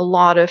 a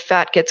lot of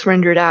fat gets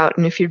rendered out.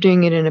 And if you're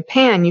doing it in a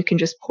pan, you can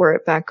just pour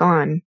it back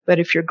on. But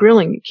if you're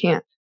grilling, you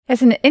can't.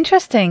 There's an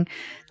interesting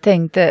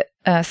thing that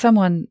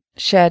someone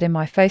shared in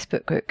my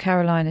Facebook group,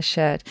 Carolina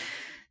shared.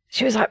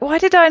 She was like, why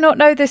did I not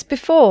know this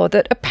before?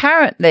 That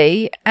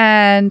apparently,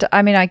 and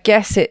I mean, I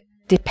guess it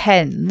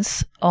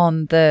depends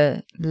on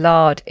the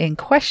lard in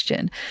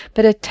question,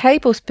 but a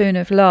tablespoon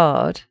of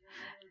lard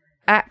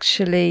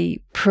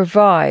actually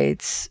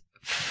provides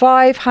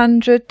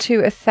 500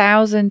 to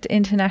 1,000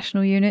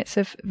 international units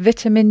of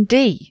vitamin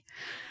D.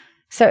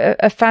 So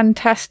a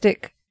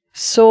fantastic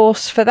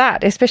source for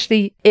that.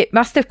 Especially, it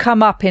must have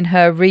come up in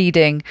her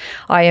reading,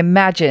 I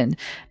imagine,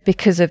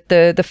 because of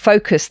the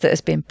focus that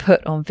has been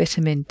put on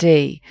vitamin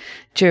D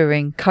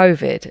during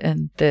COVID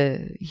and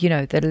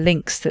the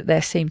links that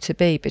there seem to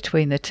be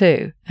between the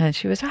two. And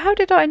she was, how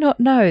did I not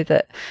know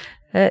that?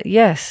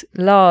 Yes,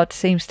 lard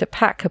seems to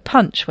pack a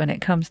punch when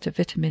it comes to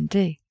vitamin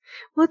D.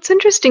 Well, it's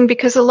interesting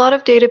because a lot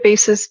of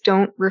databases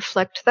don't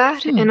reflect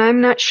that. And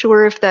I'm not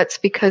sure if that's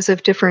because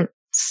of different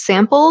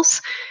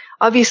samples.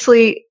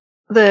 Obviously,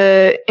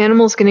 the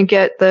animal's going to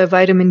get the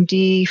vitamin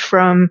D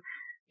from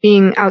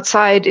being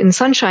outside in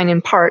sunshine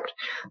in part.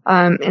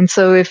 And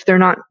so if they're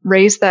not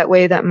raised that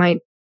way, that might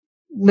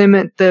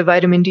limit the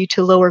vitamin D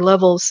to lower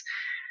levels.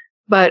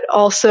 But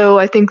also,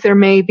 I think there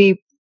may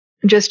be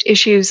just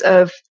issues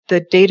of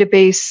the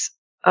database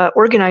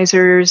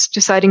organizers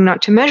deciding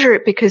not to measure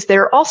it because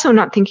they're also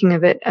not thinking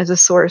of it as a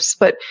source.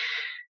 But,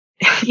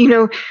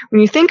 when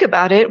you think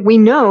about it, we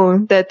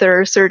know that there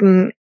are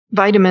certain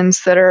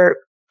vitamins that are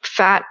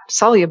fat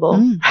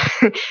soluble.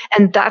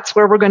 And that's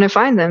where we're going to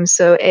find them.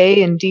 So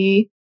A and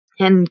D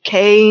and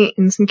K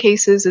in some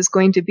cases is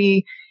going to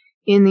be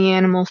in the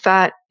animal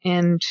fat.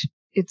 And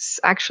it's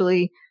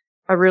actually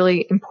a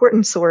really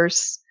important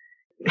source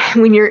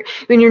when you're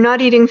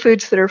not eating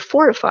foods that are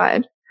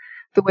fortified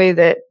the way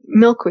that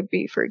milk would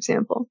be, for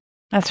example.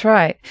 That's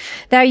right.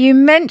 Now, you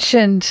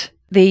mentioned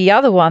the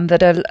other one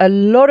that a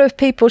lot of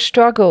people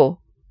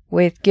struggle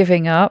with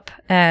giving up,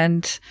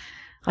 and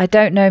I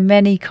don't know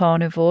many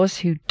carnivores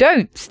who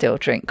don't still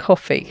drink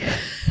coffee.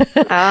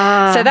 So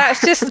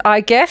that's just,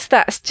 I guess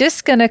that's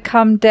just going to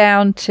come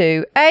down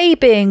to A,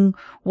 being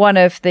one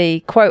of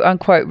the quote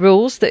unquote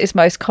rules that is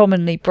most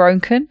commonly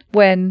broken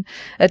when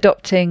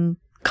adopting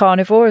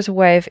carnivore as a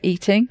way of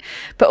eating,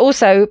 but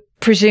also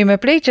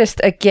presumably just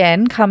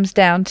again comes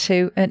down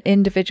to an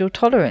individual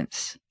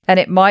tolerance. And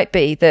it might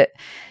be that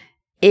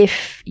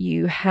if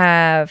you're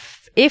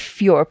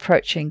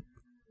approaching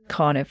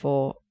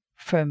carnivore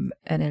from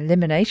an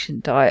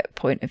elimination diet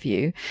point of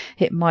view,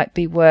 it might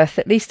be worth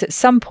at least at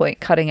some point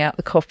cutting out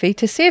the coffee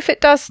to see if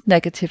it does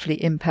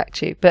negatively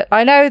impact you. But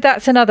I know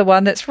that's another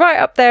one that's right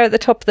up there at the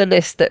top of the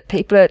list that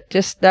people are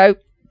just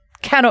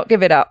cannot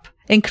give it up,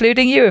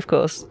 including you, of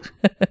course.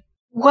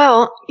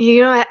 Well,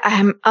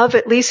 I'm of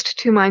at least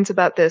two minds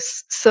about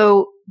this.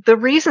 So the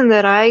reason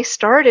that I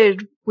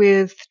started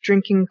with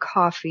drinking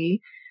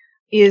coffee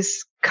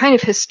is kind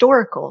of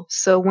historical.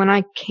 So when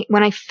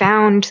I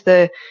found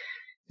the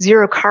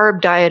zero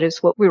carb diet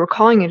is what we were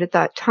calling it at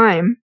that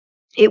time,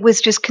 it was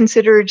just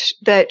considered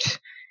that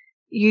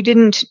you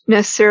didn't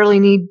necessarily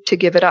need to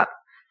give it up.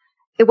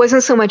 It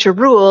wasn't so much a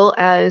rule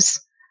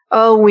as,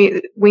 oh,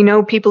 we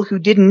know people who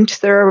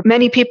didn't. There are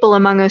many people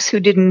among us who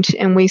didn't,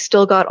 and we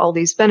still got all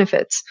these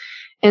benefits.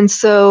 And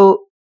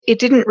so it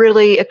didn't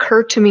really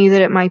occur to me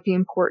that it might be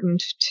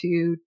important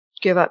to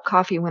give up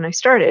coffee when I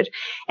started.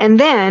 And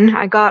then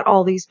I got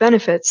all these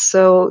benefits.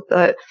 So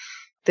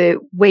the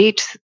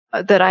weight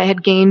that I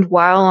had gained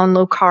while on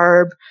low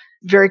carb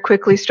very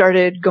quickly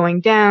started going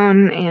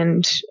down,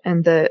 and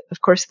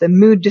of course the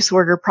mood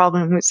disorder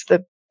problem was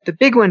the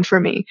big one for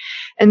me.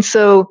 And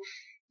so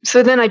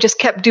then I just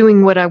kept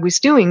doing what I was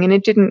doing, and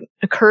it didn't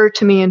occur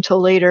to me until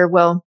later,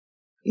 well,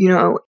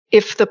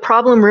 if the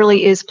problem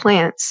really is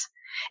plants.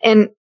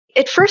 And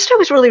at first I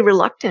was really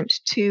reluctant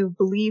to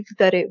believe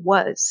that it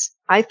was.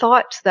 I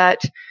thought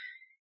that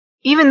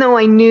even though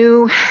I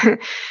knew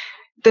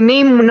the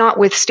name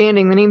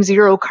notwithstanding, the name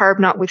zero carb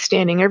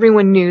notwithstanding,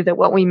 everyone knew that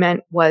what we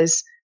meant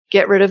was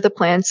get rid of the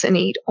plants and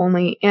eat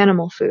only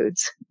animal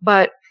foods.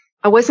 But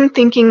I wasn't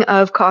thinking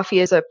of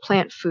coffee as a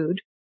plant food,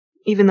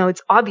 even though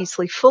it's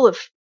obviously full of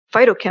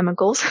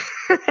phytochemicals.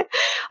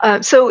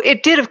 So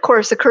it did, of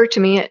course, occur to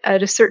me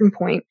at a certain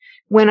point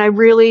when I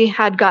really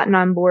had gotten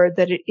on board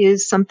that it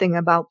is something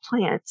about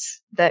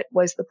plants that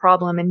was the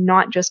problem and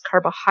not just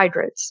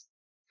carbohydrates.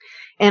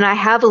 And I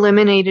have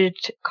eliminated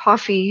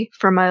coffee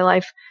from my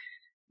life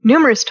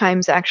numerous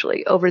times,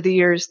 actually, over the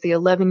years, the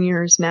 11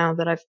 years now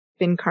that I've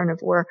been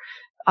carnivore.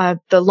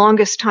 The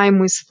longest time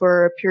was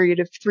for a period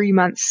of 3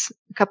 months,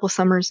 a couple of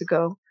summers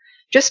ago,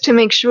 just to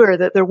make sure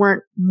that there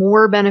weren't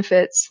more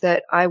benefits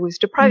that I was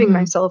depriving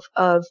myself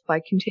of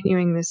by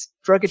continuing this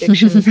drug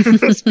addiction.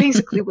 That's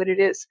basically what it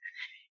is.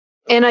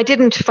 And I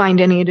didn't find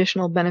any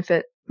additional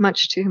benefit,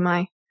 much to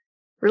my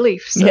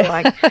relief.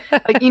 So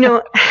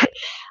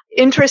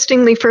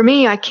interestingly for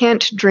me, I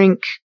can't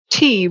drink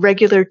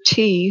regular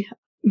tea,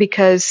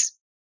 because,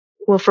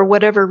 well, for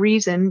whatever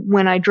reason,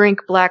 when I drink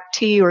black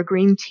tea or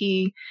green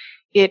tea,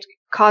 it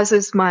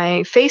causes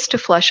my face to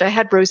flush. I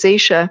had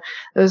rosacea.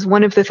 It was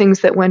one of the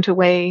things that went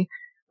away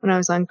when I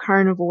was on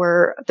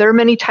carnivore. There are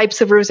many types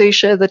of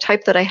rosacea. The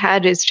type that I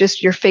had is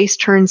just your face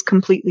turns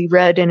completely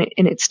red, and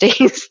it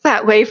stays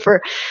that way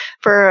for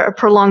a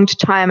prolonged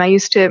time.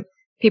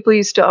 People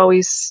used to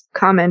always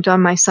comment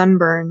on my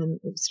sunburn, and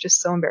it was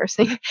just so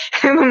embarrassing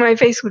when my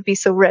face would be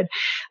so red.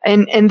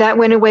 And that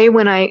went away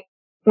when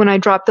I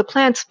dropped the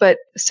plants, but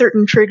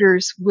certain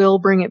triggers will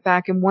bring it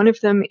back. And one of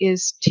them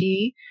is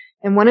tea,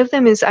 and one of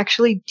them is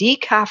actually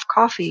decaf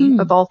coffee,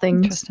 of all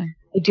things. Interesting.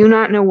 I do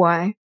not know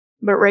why,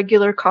 but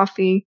regular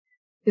coffee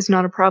is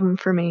not a problem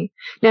for me.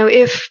 Now,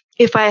 if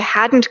I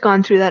hadn't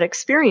gone through that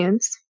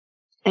experience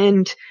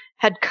and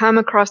had come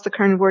across the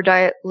carnivore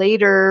diet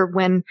later,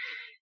 when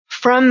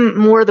from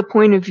more the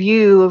point of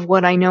view of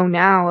what I know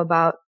now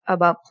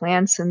about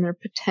plants and their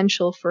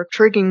potential for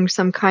triggering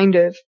some kind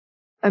of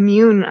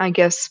immune, I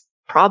guess,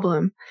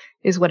 problem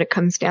is what it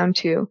comes down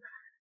to,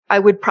 I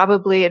would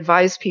probably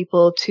advise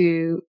people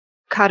to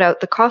cut out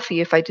the coffee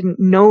if I didn't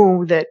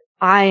know that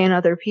I and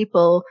other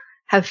people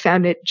have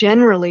found it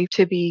generally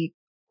to be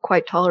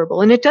quite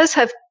tolerable. And it does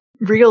have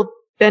real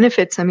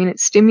benefits. I mean, it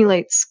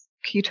stimulates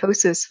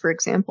ketosis, for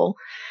example,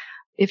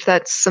 if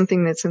that's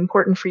something that's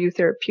important for you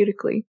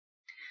therapeutically.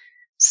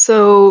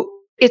 So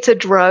it's a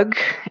drug,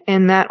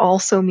 and that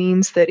also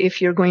means that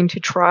if you're going to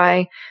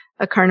try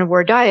a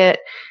carnivore diet,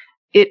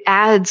 it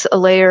adds a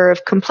layer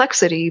of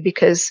complexity,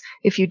 because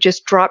if you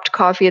just dropped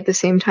coffee at the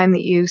same time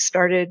that you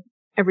started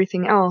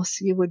everything else,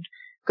 you would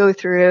go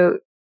through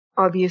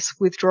obvious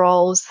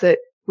withdrawals that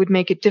would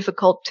make it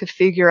difficult to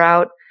figure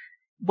out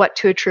what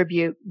to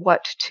attribute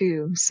what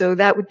to. So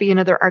that would be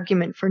another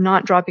argument for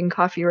not dropping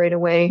coffee right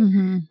away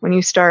when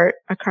you start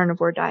a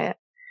carnivore diet.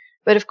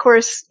 But of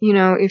course,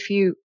 if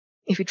you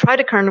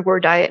tried a carnivore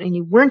diet and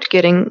you weren't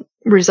getting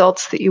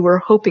results that you were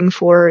hoping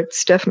for,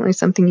 it's definitely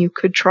something you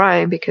could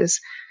try,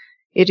 because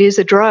it is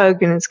a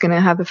drug and it's going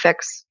to have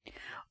effects.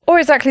 Or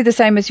exactly the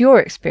same as your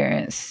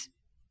experience.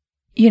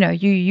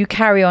 You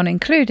carry on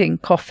including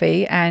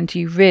coffee and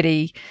you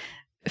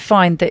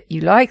find that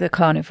you like the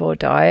carnivore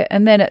diet,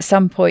 and then at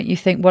some point you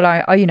think,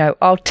 well,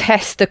 I'll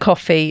test the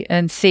coffee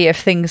and see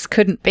if things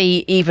couldn't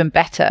be even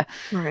better.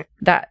 Right.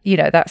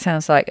 That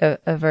sounds like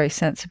a very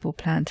sensible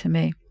plan to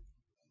me.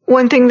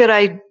 One thing that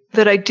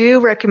I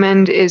do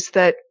recommend is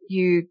that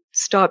you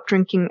stop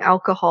drinking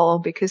alcohol,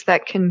 because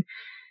that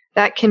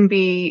can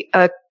be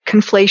a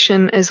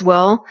conflation as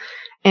well.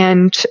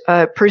 And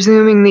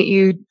presuming that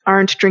you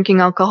aren't drinking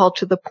alcohol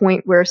to the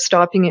point where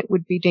stopping it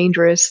would be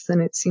dangerous, then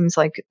it seems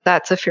like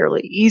that's a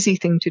fairly easy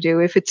thing to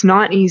do. If it's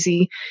not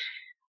easy,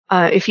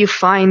 if you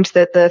find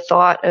that the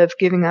thought of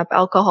giving up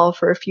alcohol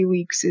for a few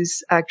weeks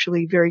is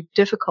actually very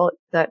difficult,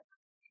 that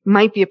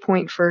might be a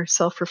point for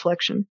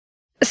self-reflection.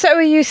 So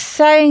are you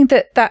saying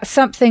that that's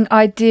something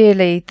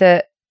ideally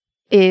that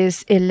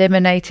is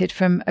eliminated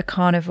from a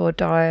carnivore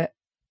diet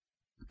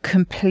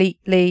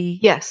completely?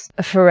 Yes.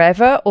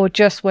 Forever, or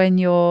just when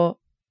you're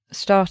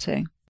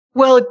starting?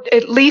 Well,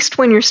 at least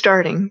when you're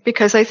starting,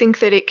 because I think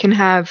that it can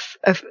have,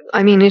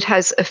 it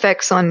has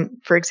effects on,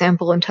 for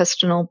example,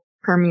 intestinal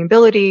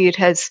permeability. It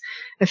has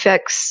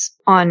effects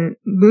on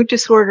mood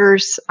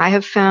disorders. I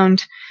have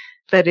found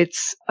that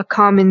it's a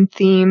common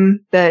theme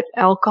that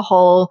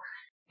alcohol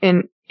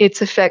and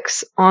its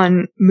effects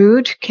on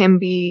mood can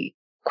be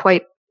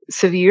quite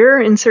severe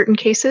in certain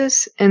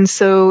cases. And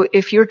so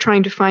if you're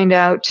trying to find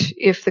out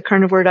if the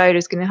carnivore diet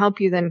is going to help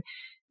you, then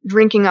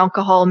drinking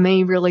alcohol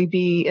may really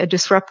be a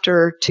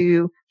disruptor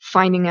to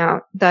finding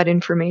out that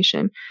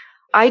information.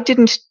 I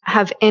didn't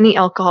have any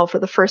alcohol for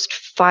the first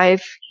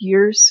 5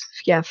 years.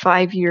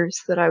 5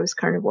 years that I was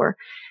carnivore,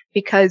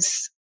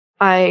 because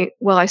I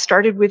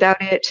started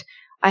without it.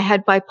 I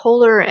had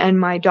bipolar, and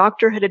my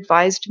doctor had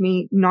advised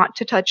me not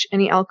to touch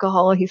any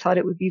alcohol. He thought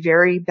it would be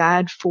very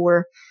bad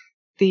for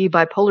the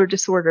bipolar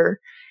disorder.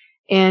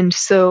 And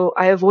so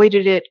I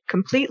avoided it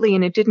completely,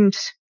 and it didn't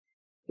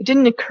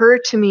occur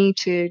to me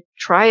to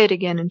try it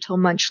again until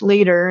much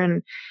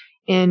later.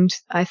 And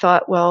I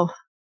thought, well,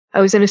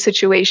 I was in a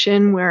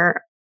situation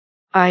where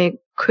I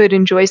could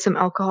enjoy some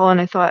alcohol,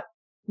 and I thought,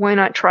 why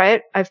not try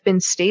it? I've been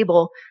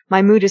stable.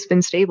 My mood has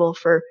been stable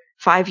for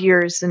 5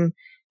 years, and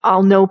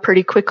I'll know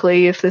pretty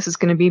quickly if this is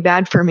going to be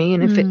bad for me.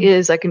 And if it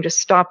is, I can just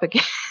stop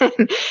again.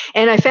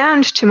 And I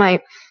found, to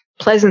my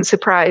pleasant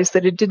surprise,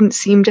 that it didn't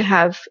seem to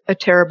have a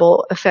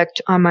terrible effect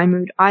on my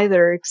mood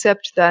either,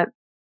 except that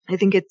I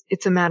think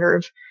it's a matter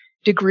of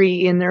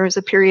degree. And there was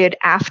a period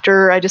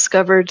after I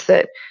discovered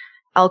that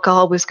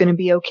alcohol was going to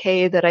be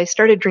okay that I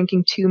started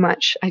drinking too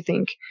much, I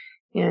think.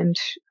 And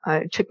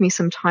it took me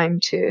some time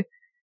to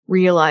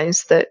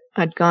realize that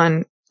I'd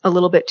gone a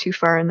little bit too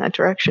far in that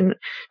direction.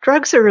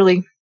 Drugs are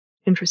really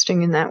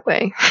interesting in that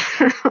way.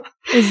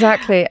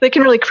 Exactly. They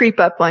can really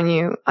creep up on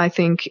you, I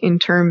think, in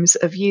terms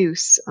of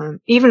use.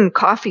 Even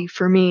coffee,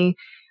 for me,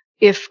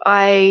 if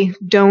I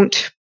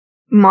don't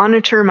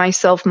monitor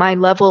myself, my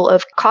level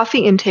of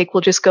coffee intake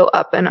will just go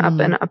up and up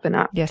and up and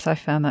up. Yes, I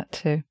found that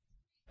too.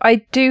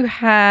 I'm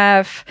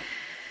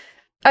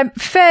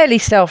fairly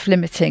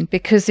self-limiting,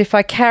 because if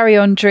I carry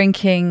on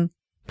drinking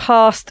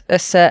past a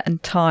certain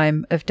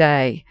time of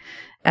day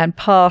and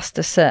past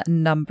a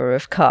certain number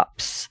of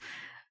cups,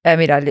 I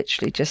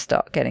literally just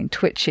start getting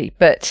twitchy.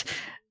 But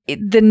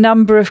the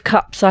number of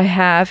cups I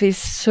have is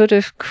sort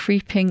of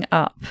creeping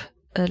up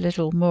a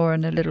little more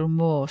and a little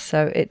more.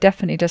 So it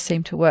definitely does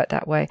seem to work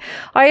that way.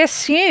 I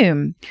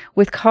assume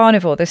with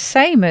carnivore, the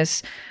same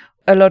as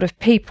a lot of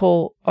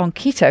people on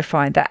keto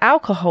find, that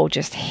alcohol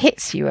just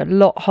hits you a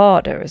lot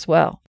harder as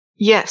well.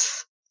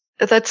 Yes,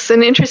 that's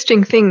an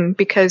interesting thing,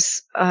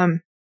 because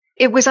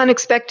it was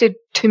unexpected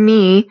to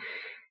me.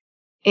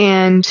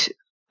 And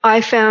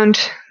I found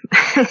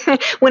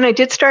when I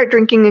did start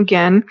drinking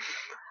again,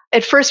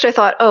 at first I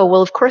thought, oh,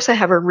 well, of course I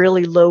have a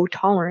really low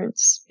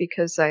tolerance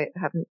because I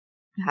haven't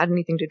had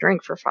anything to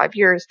drink for 5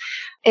 years.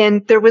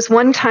 And there was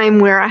one time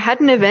where I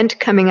had an event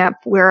coming up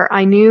where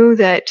I knew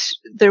that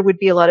there would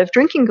be a lot of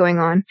drinking going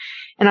on.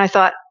 And I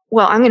thought,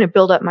 well, I'm going to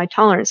build up my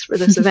tolerance for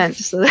this event.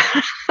 So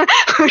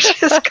that,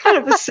 which is kind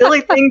of a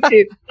silly thing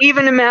to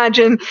even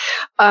imagine.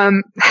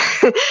 And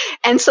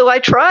so I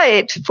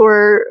tried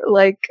for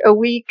like a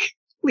week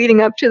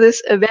leading up to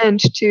this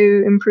event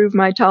to improve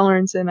my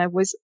tolerance. And I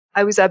was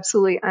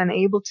absolutely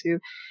unable to.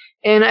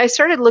 And I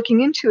started looking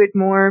into it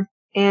more.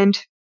 And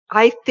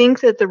I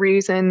think that the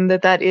reason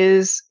that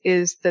is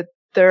that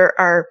there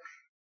are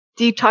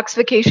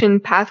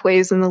detoxification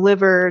pathways in the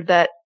liver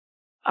that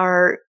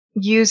are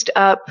used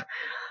up.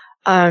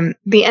 The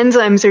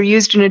enzymes are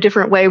used in a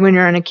different way when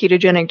you're on a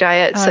ketogenic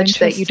diet, such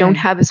that you don't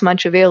have as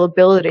much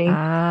availability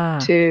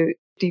to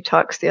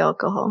detox the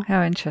alcohol.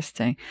 How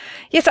interesting.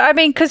 Yes, I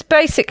mean, because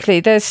basically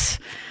it's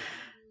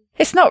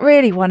not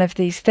really one of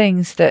these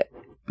things that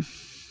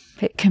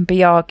it can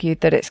be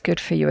argued that it's good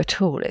for you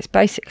at all. It's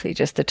basically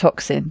just a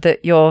toxin that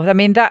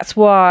that's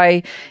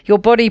why your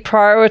body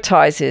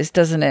prioritizes,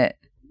 doesn't it?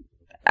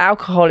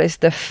 Alcohol is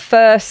the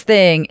first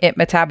thing it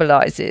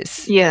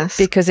metabolizes. Yes.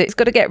 Because it's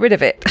got to get rid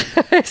of it.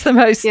 It's the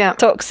most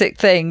toxic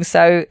thing.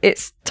 So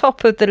it's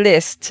top of the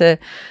list to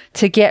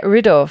get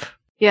rid of.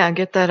 Yeah,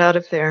 get that out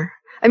of there.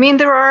 I mean,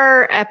 there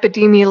are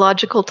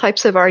epidemiological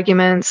types of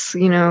arguments.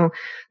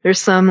 There's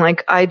some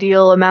like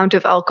ideal amount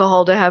of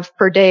alcohol to have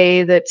per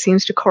day that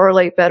seems to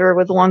correlate better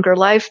with longer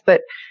life.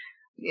 But,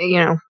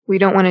 we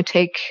don't want to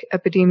take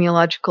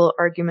epidemiological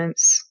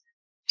arguments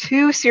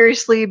too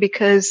seriously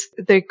because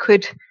they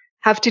could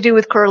have to do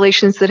with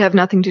correlations that have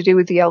nothing to do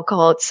with the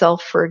alcohol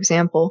itself, for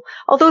example.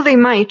 Although they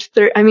might.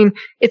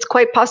 It's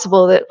quite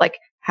possible that like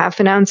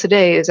half an ounce a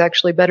day is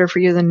actually better for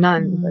you than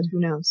none, but who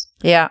knows?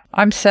 Yeah,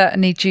 I'm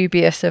certainly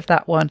dubious of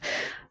that one.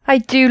 I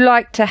do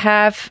like to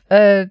have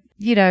a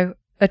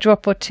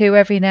drop or two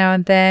every now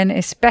and then,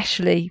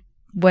 especially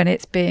when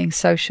it's being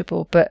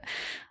sociable. But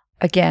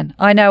again,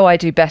 I know I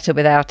do better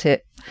without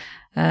it.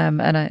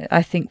 And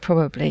I think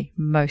probably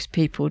most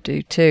people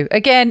do too.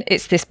 Again,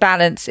 it's this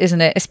balance, isn't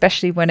it?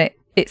 Especially when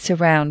it's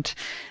around,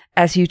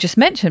 as you just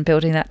mentioned,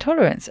 building that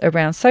tolerance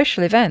around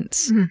social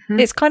events. Mm-hmm.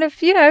 It's kind of,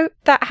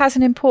 that has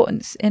an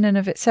importance in and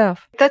of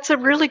itself. That's a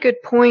really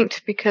good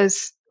point,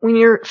 because when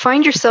you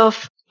find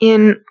yourself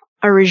in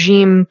a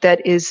regime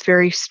that is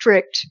very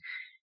strict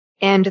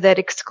and that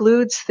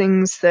excludes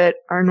things that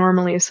are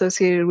normally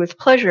associated with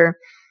pleasure,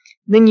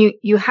 then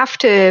you have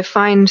to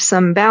find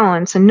some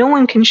balance, and no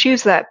one can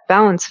choose that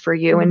balance for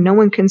you, and no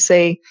one can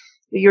say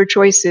that your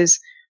choice is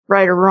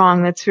right or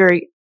wrong. That's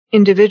very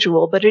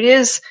individual, but it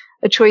is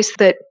a choice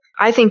that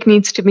I think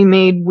needs to be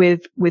made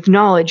with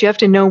knowledge. You have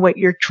to know what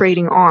you're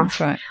trading off. That's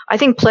right. I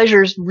think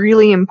pleasure is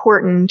really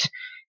important,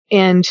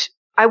 and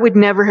I would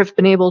never have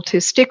been able to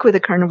stick with a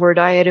carnivore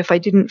diet if I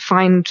didn't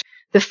find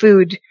the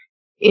food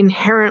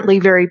inherently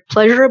very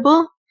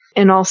pleasurable,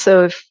 and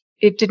also if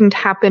it didn't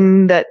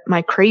happen that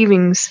my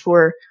cravings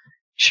for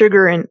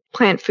sugar and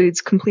plant foods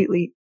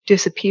completely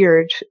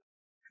disappeared.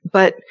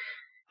 But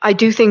I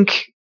do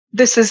think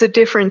this is a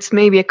difference,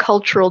 maybe a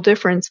cultural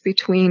difference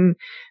between,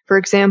 for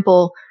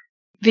example,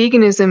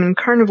 veganism and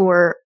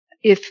carnivore.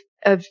 If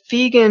a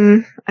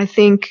vegan, I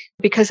think,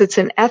 because it's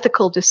an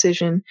ethical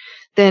decision,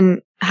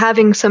 then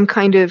having some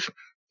kind of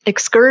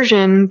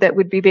excursion that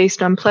would be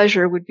based on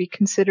pleasure would be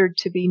considered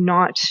to be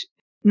not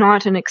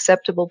an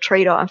acceptable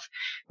trade-off.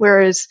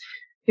 Whereas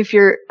if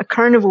you're a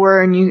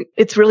carnivore and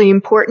it's really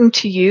important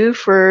to you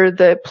for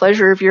the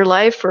pleasure of your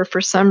life, or for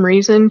some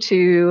reason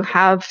to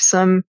have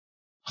some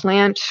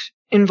plant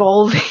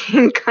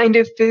involving kind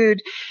of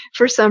food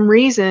for some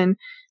reason,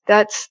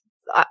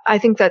 I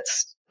think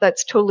that's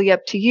totally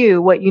up to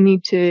you. What you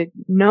need to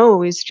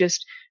know is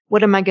just,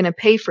 what am I going to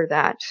pay for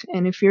that?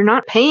 And if you're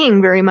not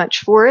paying very much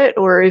for it,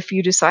 or if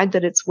you decide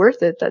that it's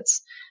worth it,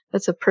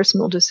 that's a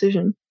personal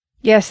decision.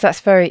 Yes,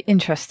 that's very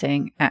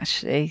interesting,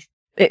 actually.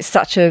 It's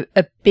such a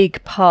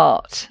big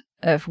part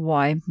of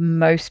why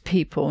most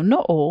people,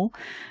 not all,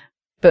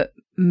 but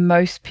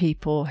most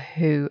people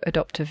who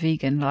adopt a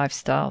vegan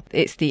lifestyle,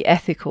 it's the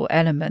ethical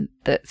element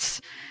that's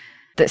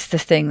the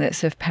thing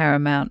that's of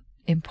paramount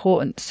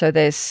importance. So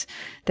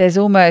there's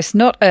almost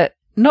not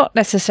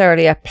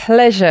necessarily a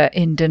pleasure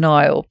in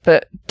denial,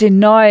 but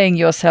denying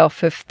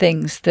yourself of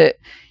things that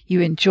you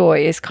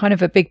enjoy is kind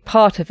of a big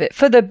part of it,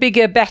 for the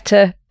bigger,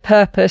 better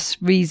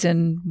purpose,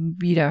 reason,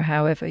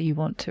 however you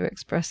want to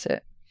express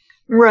it.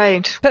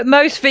 Right. But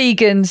most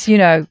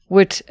vegans,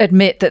 would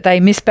admit that they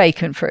miss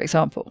bacon, for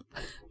example,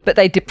 but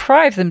they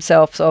deprive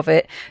themselves of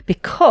it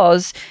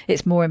because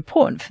it's more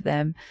important for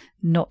them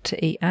not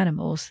to eat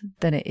animals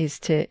than it is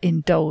to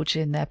indulge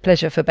in their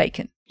pleasure for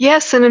bacon.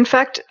 Yes. And in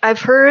fact,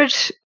 I've heard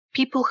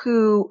people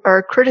who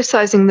are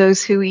criticizing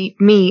those who eat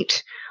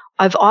meat.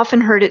 I've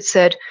often heard it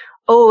said,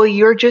 oh,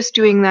 you're just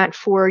doing that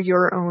for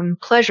your own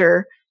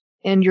pleasure.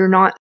 And you're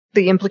not,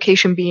 the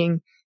implication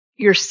being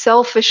you're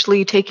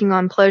selfishly taking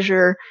on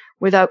pleasure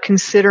without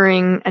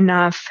considering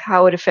enough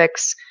how it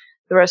affects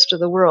the rest of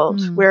the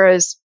world.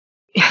 Whereas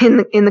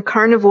in the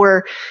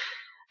carnivore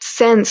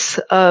sense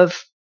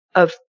of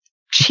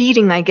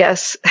cheating, I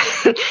guess,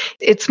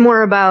 it's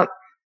more about,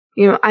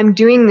 I'm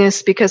doing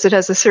this because it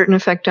has a certain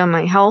effect on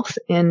my health.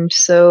 And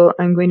so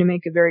I'm going to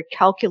make a very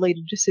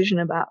calculated decision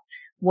about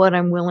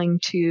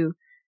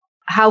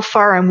how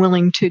far I'm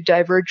willing to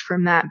diverge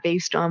from that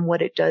based on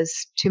what it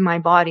does to my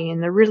body.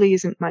 And there really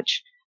isn't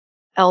much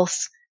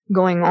else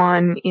going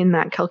on in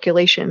that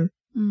calculation.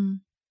 And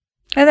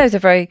those are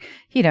very,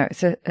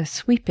 it's a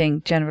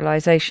sweeping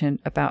generalization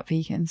about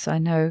vegans.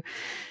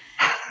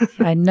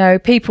 I know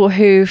people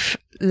who've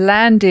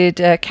landed,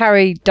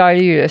 Carrie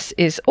Dilulis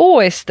is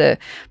always the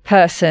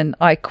person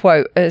I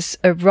quote as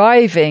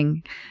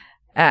arriving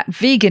at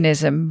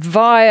veganism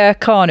via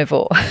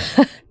carnivore.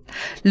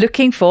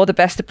 looking for the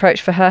best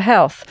approach for her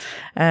health.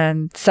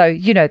 And so,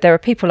 you know, there are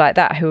people like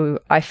that who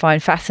I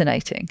find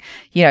fascinating.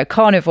 You know,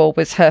 carnivore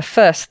was her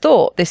first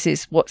thought. This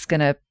is what's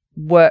going to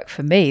work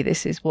for me.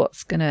 This is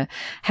what's going to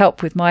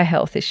help with my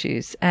health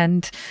issues,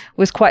 and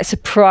was quite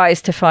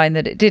surprised to find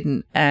that it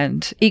didn't,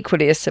 and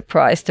equally as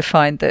surprised to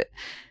find that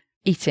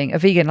eating a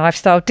vegan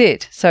lifestyle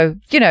did. So,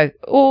 you know,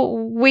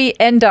 we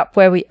end up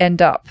where we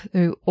end up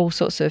through all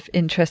sorts of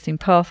interesting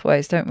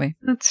pathways, don't we?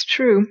 That's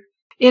true.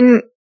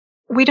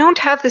 We don't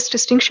have this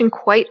distinction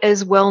quite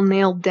as well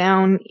nailed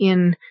down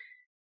in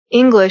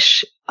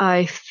English,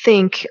 I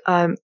think.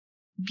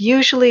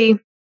 Usually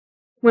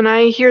when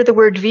I hear the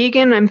word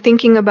vegan, I'm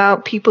thinking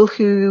about people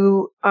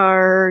who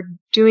are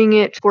doing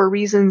it for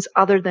reasons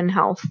other than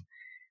health,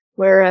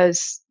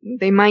 whereas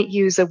they might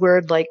use a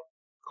word like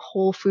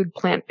whole food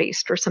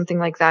plant-based or something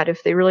like that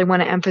if they really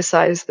want to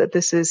emphasize that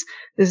this is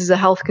a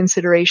health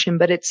consideration.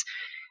 But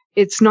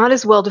it's not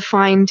as well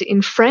defined.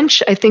 In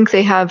French, I think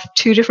they have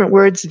two different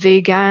words,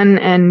 vegan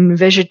and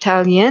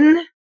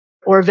végétalien,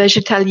 or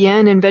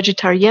végétalienne and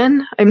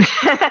végétarienne.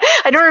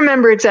 I don't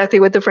remember exactly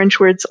what the French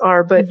words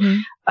are, but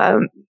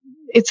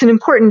it's an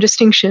important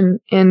distinction.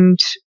 And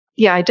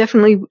yeah, I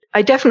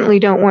definitely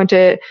don't want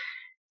to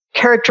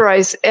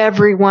characterize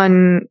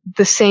everyone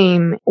the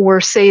same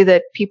or say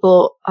that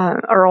people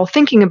are all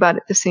thinking about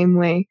it the same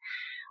way.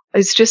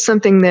 It's just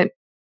something that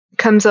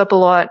comes up a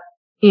lot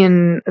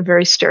in a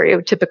very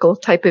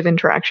stereotypical type of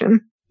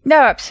interaction.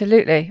 No,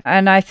 absolutely.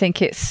 And I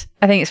think it's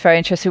very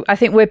interesting. I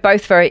think we're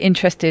both very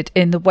interested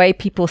in the way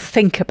people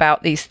think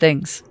about these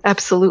things.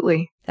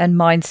 Absolutely. And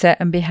mindset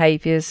and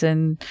behaviors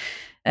and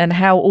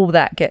how all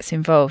that gets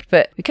involved.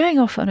 But we're going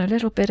off on a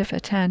little bit of a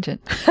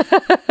tangent.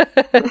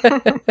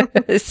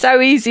 It's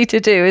so easy to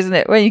do, isn't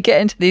it, when you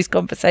get into these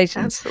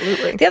conversations?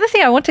 Absolutely. The other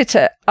thing I wanted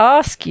to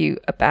ask you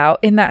about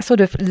in that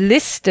sort of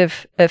list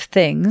of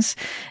things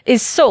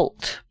is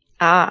salt.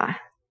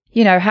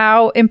 You know,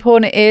 how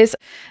important it is.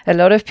 A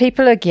lot of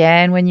people,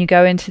 again, when you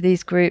go into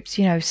these groups,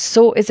 you know,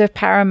 salt is of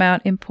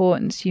paramount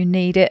importance. You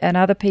need it. And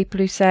other people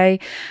who say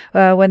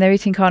when they're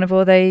eating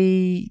carnivore,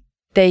 they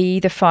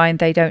either find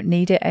they don't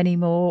need it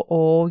anymore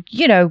or,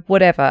 you know,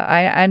 whatever.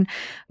 And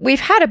we've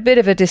had a bit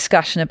of a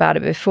discussion about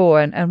it before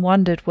and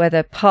wondered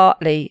whether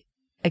partly,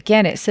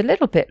 again, it's a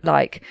little bit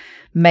like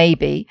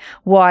maybe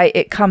why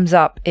it comes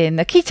up in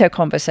the keto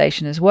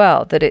conversation as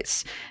well, that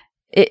it's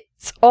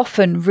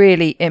often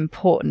really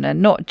important,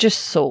 and not just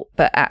salt,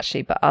 but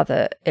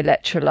other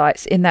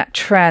electrolytes in that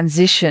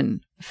transition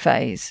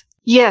phase.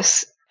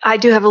 Yes, I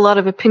do have a lot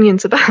of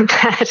opinions about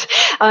that.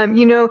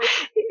 You know,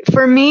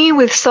 for me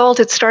with salt,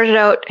 it started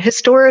out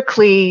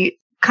historically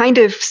kind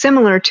of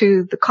similar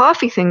to the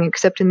coffee thing,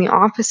 except in the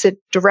opposite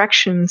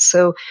direction.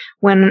 So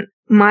when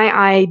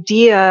my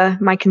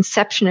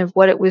conception of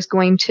what it was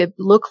going to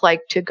look like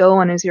to go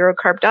on a zero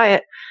carb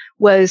diet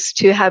was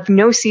to have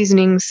no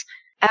seasonings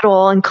at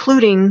all,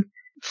 including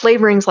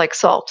flavorings like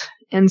salt.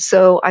 And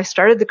so I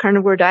started the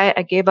carnivore diet.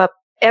 I gave up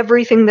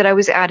everything that I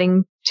was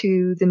adding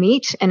to the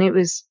meat. And it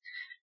was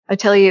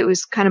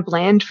kind of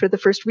bland for the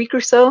first week or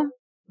so.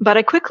 But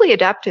I quickly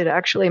adapted,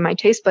 actually. My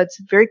taste buds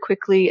very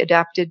quickly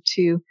adapted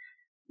to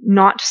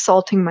not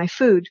salting my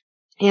food.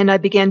 And I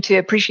began to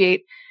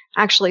appreciate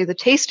actually the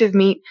taste of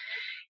meat.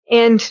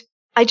 And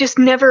I just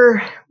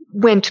never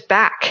went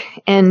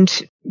back. And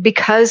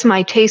because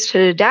my taste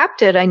had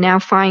adapted, I now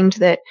find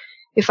that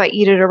if I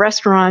eat at a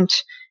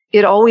restaurant,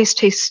 it always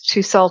tastes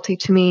too salty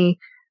to me.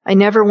 I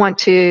never want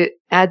to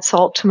add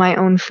salt to my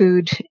own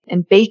food.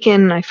 And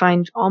bacon, I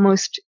find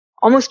almost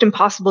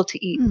impossible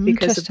to eat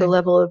because of the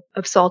level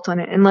of salt on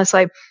it, unless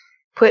I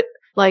put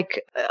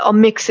I'll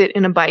mix it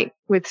in a bite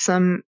with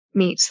some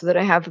meat so that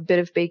I have a bit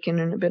of bacon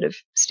and a bit of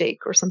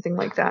steak or something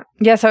like that.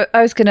 Yes, I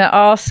was going to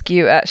ask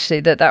you actually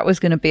that was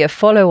going to be a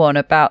follow-on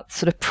about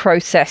sort of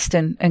processed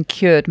and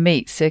cured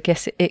meats. So I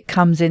guess it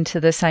comes into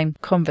the same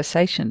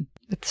conversation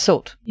with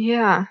salt.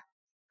 Yeah.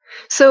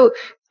 So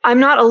I'm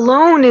not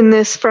alone in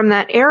this from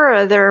that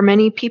era. There are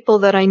many people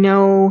that I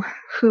know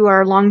who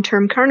are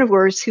long-term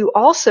carnivores who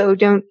also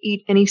don't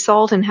eat any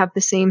salt and have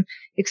the same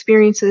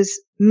experience as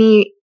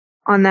me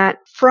on that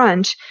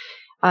front.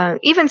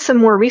 Even some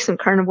more recent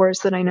carnivores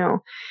that I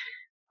know.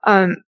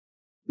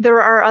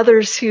 There are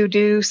others who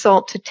do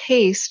salt to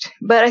taste,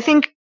 but I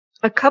think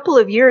a couple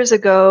of years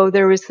ago,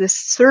 there was this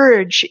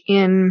surge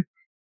in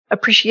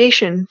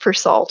appreciation for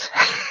salt,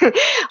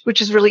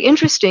 which is really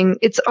interesting.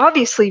 It's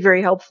obviously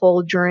very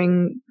helpful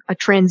during a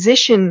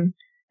transition,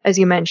 as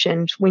you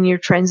mentioned, when you're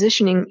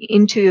transitioning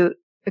into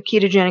a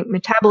ketogenic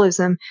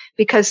metabolism,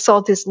 because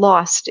salt is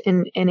lost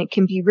and it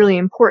can be really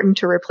important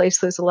to replace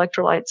those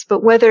electrolytes.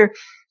 But whether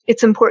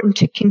it's important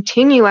to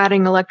continue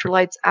adding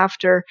electrolytes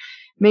after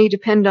may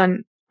depend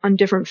on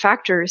different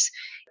factors.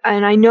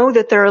 And I know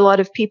that there are a lot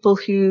of people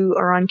who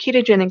are on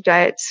ketogenic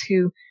diets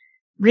who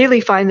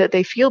really find that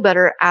they feel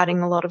better adding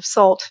a lot of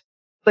salt,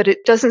 but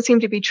it doesn't seem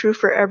to be true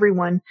for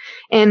everyone.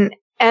 And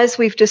as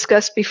we've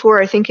discussed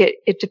before, I think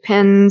it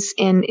depends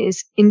and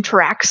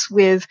interacts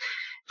with,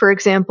 for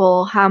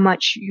example, how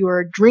much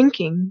you're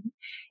drinking.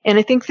 And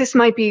I think this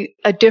might be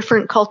a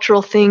different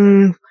cultural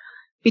thing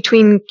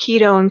between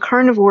keto and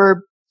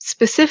carnivore,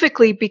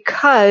 specifically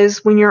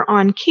because when you're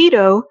on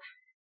keto,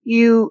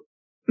 you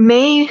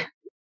may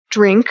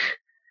drink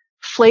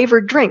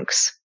flavored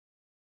drinks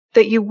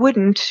that you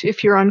wouldn't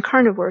if you're on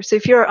carnivore. So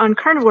if you're on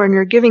carnivore and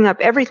you're giving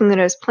up everything that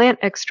has plant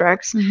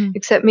extracts,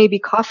 except maybe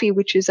coffee,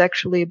 which is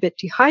actually a bit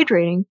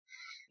dehydrating,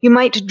 you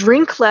might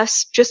drink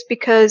less just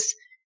because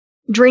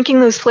drinking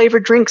those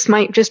flavored drinks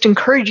might just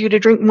encourage you to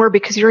drink more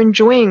because you're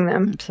enjoying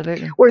them.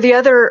 Absolutely. Or the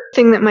other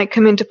thing that might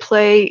come into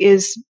play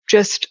is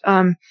just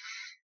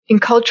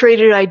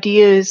enculturated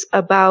ideas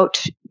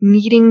about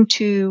needing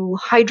to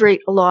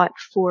hydrate a lot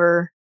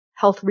for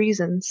health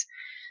reasons.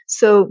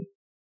 So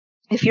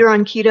if you're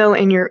on keto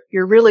and you're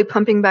really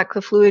pumping back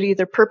the fluid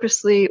either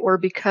purposely or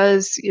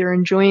because you're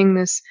enjoying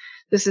this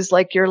is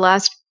like your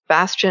last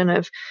bastion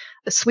of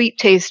a sweet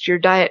taste, your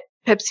Diet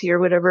Pepsi or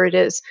whatever it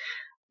is.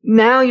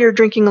 Now you're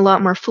drinking a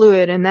lot more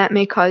fluid, and that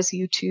may cause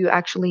you to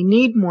actually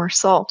need more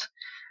salt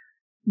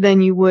than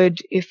you would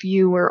if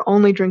you were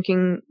only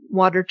drinking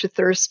water to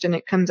thirst and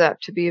it comes out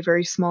to be a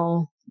very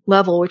small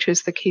level, which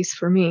is the case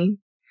for me.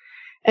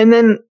 And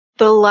then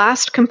the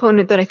last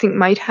component that I think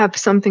might have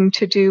something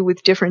to do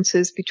with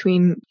differences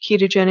between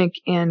ketogenic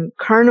and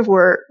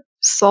carnivore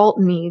salt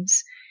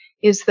needs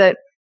is that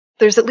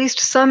there's at least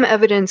some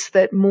evidence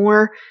that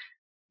more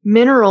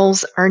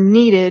minerals are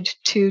needed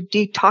to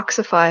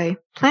detoxify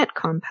plant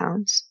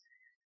compounds.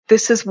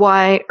 This is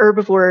why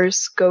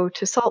herbivores go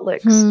to salt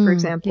licks, for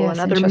example, yes,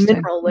 and other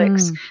mineral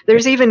licks.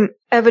 There's even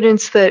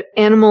evidence that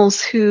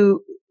animals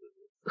who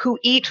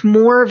eat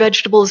more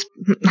vegetables,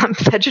 not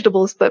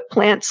vegetables, but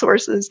plant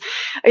sources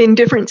in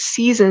different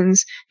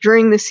seasons,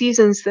 during the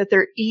seasons that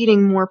they're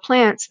eating more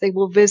plants, they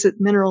will visit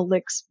mineral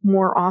licks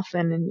more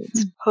often. And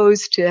it's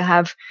supposed to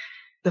have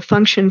the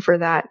function for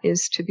that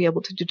is to be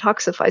able to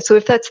detoxify. So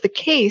if that's the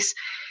case,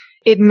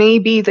 it may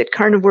be that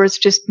carnivores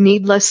just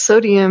need less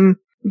sodium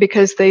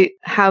because they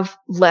have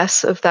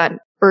less of that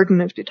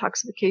burden of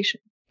detoxification.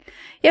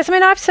 Yes, I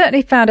mean, I've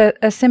certainly found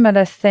a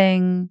similar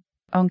thing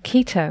on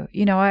keto.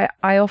 You know,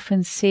 I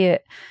often see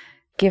it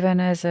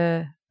given as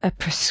a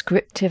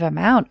prescriptive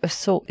amount of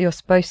salt you're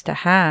supposed to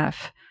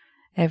have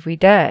every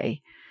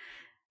day.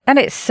 And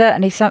it's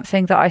certainly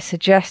something that I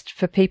suggest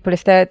for people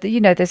if they're,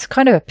 you know, there's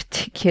kind of a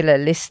particular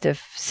list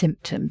of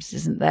symptoms,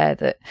 isn't there,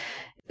 that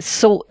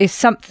salt is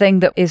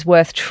something that is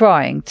worth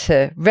trying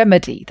to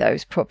remedy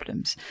those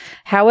problems.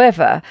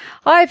 However,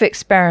 I've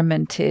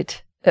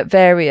experimented at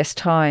various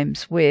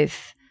times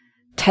with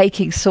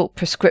taking salt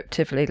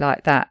prescriptively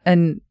like that.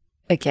 And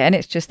again,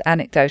 it's just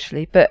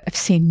anecdotally, but I've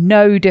seen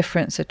no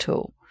difference at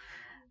all.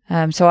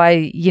 So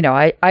I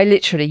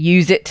literally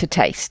use it to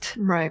taste.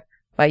 Right.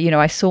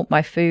 I salt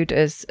my food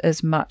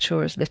as much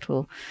or as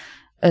little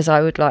as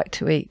I would like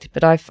to eat.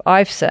 But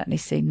I've certainly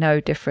seen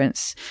no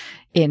difference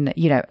in,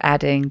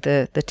 adding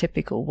the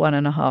typical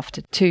 1.5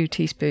 to 2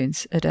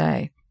 teaspoons a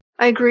day.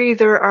 I agree.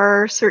 There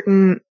are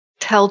certain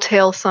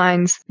telltale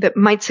signs that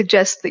might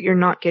suggest that you're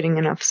not getting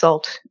enough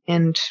salt.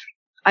 And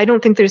I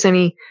don't think there's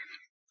any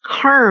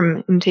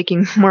harm in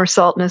taking more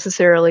salt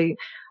necessarily.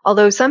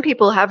 Although some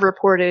people have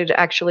reported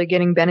actually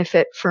getting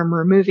benefit from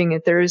removing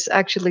it. There's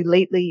actually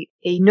lately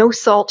a no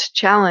salt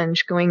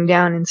challenge going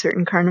down in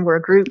certain carnivore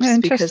groups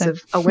because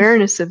of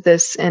awareness of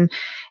this.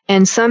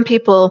 And some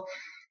people,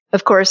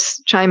 of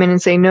course, chime in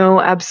and say, no,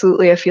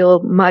 absolutely, I feel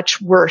much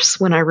worse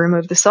when I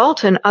remove the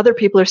salt. And other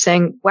people are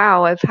saying,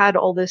 wow, I've had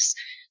all this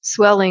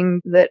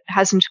swelling that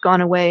hasn't gone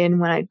away. And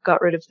when I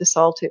got rid of the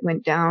salt, it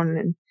went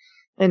down.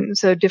 And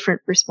so different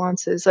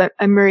responses.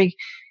 I'm very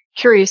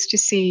curious to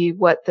see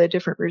what the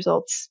different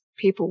results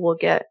people will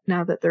get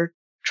now that they're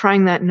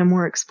trying that in a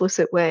more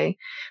explicit way.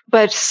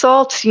 But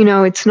salt,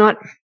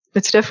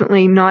 it's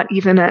definitely not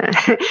even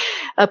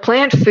a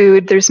plant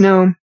food.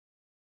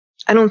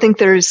 I don't think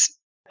there's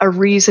a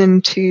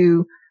reason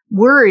to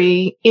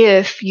worry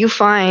if you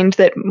find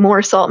that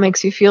more salt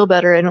makes you feel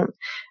better.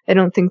 I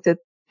don't think that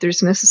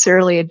there's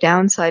necessarily a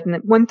downside. And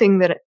one thing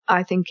that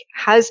I think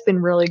has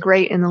been really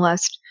great in the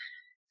last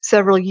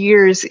several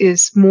years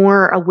is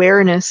more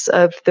awareness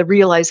of the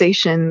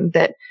realization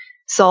that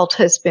salt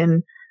has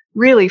been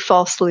really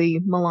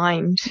falsely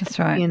maligned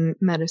in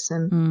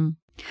medicine.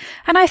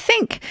 And I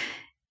think,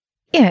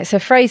 it's a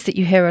phrase that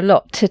you hear a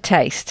lot, to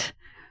taste.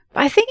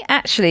 But I think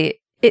actually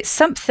it's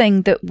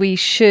something that we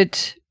should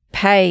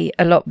pay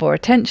a lot more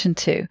attention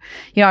to.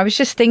 I was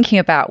just thinking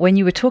about when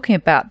you were talking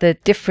about the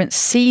different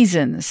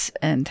seasons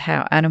and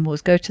how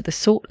animals go to the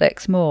salt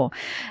licks more.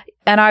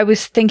 And I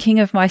was thinking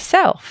of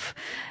myself,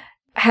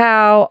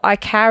 how I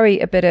carry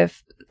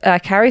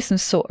some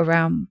salt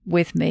around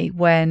with me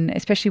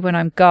especially when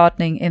I'm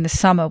gardening in the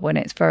summer when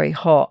it's very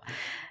hot.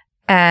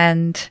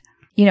 And,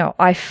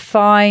 I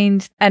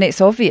find, and it's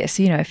obvious,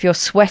 if you're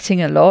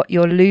sweating a lot,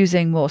 you're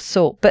losing more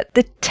salt, but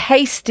the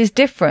taste is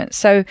different.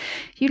 So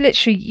you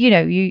literally,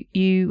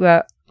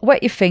 you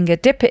wet your finger,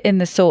 dip it in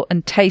the salt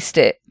and taste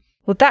it.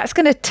 Well, that's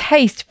going to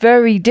taste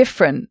very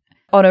different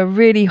on a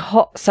really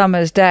hot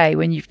summer's day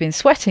when you've been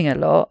sweating a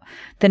lot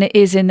than it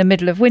is in the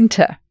middle of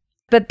winter.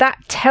 But that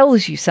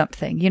tells you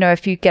something, you know,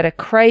 if you get a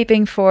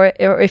craving for it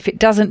or if it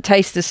doesn't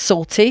taste as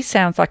salty.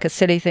 Sounds like a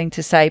silly thing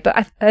to say,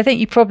 but I think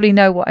you probably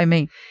know what I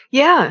mean.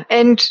 Yeah.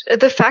 And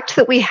the fact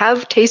that we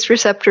have taste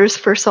receptors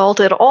for salt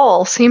at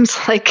all seems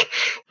like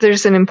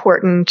there's an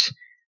important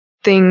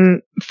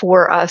thing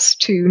for us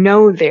to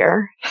know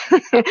there.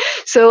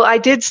 So I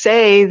did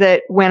say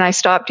that when I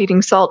stopped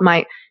eating salt,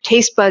 my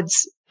taste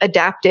buds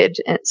adapted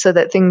so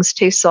that things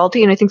taste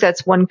salty. And I think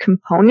that's one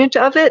component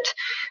of it.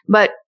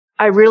 But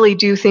I really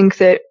do think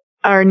that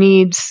our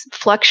needs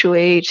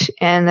fluctuate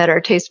and that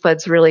our taste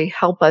buds really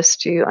help us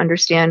to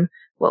understand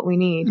what we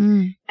need.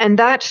 And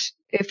that,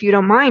 if you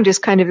don't mind, is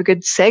kind of a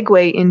good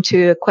segue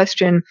into a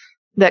question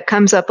that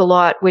comes up a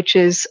lot, which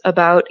is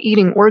about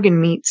eating organ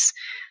meats.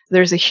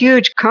 There's a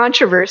huge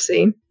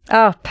controversy.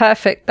 Oh,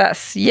 perfect.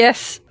 That's,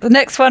 yes, the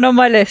next one on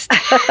my list.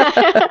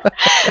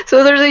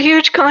 So there's a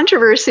huge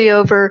controversy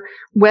over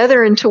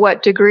whether and to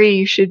what degree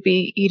you should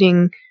be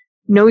eating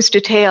nose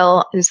to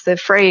tail is the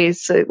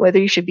phrase, whether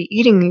you should be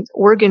eating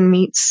organ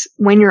meats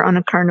when you're on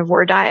a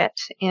carnivore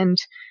diet. And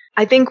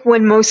I think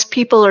when most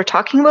people are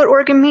talking about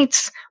organ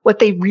meats, what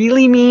they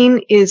really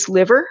mean is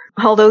liver,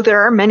 although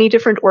there are many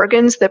different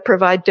organs that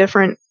provide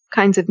different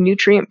kinds of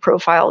nutrient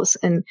profiles.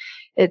 And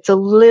it's a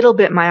little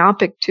bit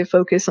myopic to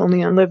focus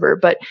only on liver,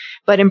 but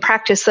in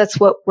practice, that's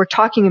what we're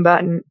talking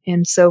about.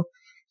 And so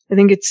I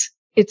think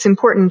it's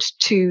important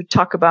to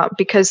talk about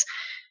because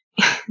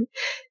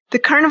the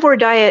carnivore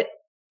diet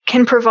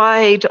can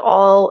provide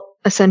all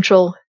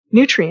essential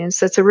nutrients.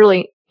 That's a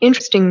really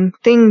interesting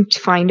thing to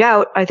find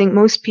out. I think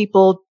most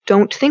people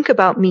don't think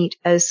about meat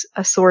as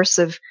a source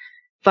of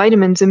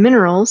vitamins and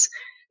minerals.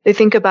 They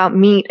think about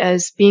meat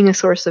as being a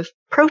source of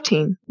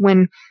protein,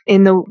 when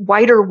in the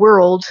wider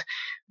world,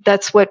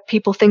 that's what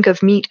people think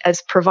of meat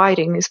as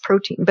providing, is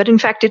protein. But in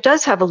fact, it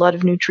does have a lot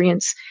of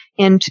nutrients,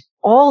 and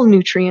all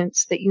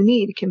nutrients that you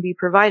need can be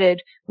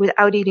provided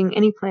without eating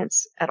any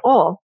plants at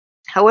all.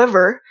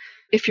 However,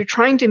 if you're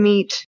trying to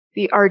meet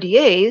the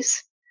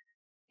RDAs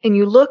and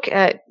you look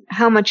at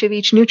how much of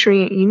each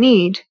nutrient you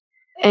need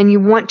and you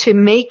want to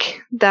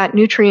make that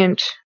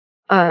nutrient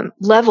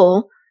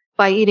level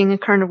by eating a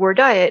carnivore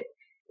diet,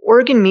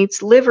 organ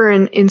meats, liver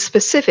in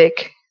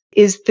specific,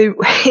 is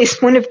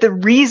one of the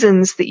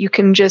reasons that you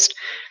can just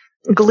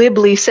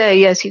glibly say,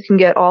 yes, you can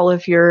get all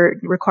of your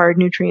required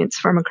nutrients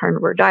from a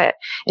carnivore diet.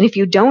 And if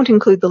you don't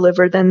include the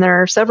liver, then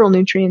there are several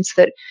nutrients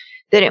that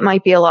it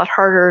might be a lot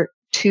harder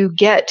to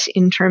get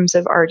in terms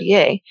of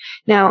RDA.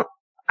 Now,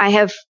 I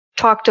have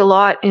talked a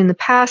lot in the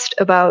past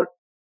about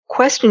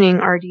questioning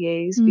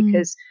RDAs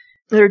because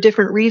there are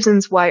different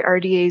reasons why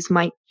RDAs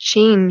might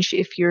change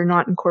if you're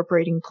not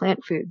incorporating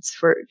plant foods.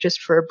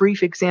 For a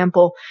brief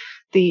example,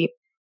 the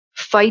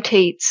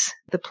phytates,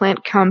 the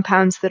plant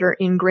compounds that are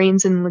in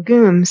grains and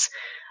legumes,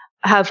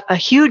 have a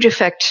huge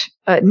effect,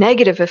 a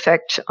negative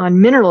effect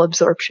on mineral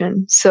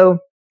absorption. So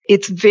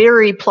it's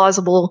very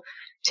plausible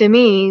to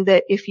me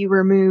that if you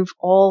remove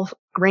all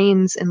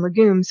grains and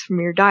legumes from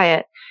your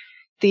diet,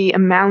 the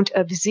amount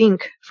of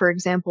zinc, for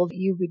example, that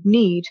you would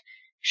need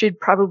should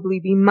probably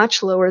be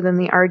much lower than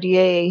the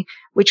RDA,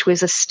 which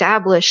was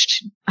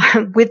established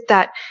with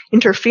that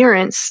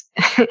interference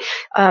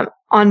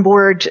on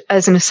board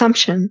as an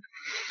assumption.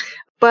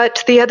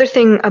 But the other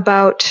thing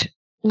about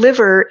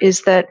liver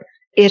is that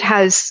it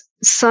has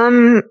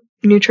some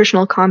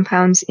nutritional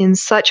compounds in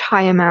such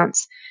high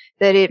amounts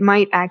that it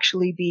might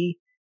actually be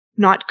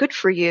not good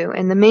for you.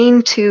 And the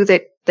main two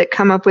that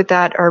come up with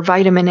that are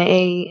vitamin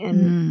A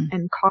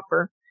and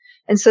copper.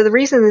 And so the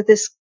reason that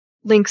this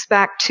links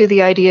back to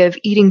the idea of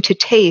eating to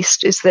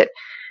taste is that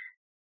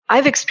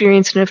I've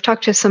experienced, and I've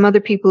talked to some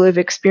other people who have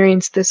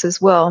experienced this as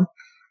well,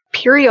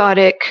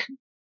 periodic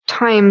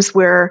times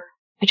where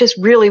I just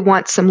really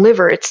want some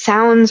liver. It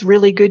sounds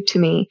really good to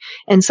me.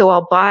 And so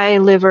I'll buy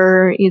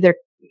liver, either,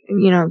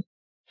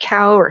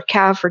 cow or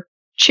calf or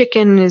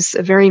chicken is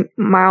a very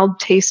mild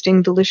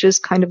tasting, delicious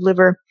kind of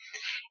liver.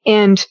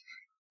 And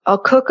I'll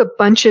cook a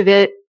bunch of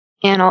it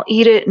and I'll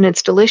eat it and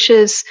it's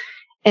delicious.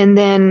 And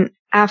then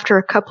after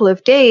a couple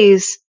of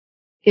days,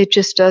 it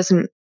just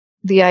doesn't,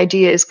 the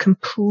idea is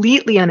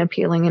completely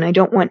unappealing and I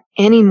don't want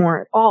any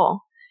more at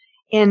all.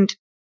 And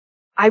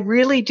I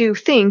really do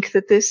think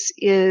that this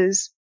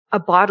is a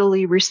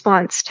bodily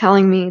response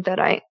telling me that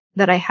I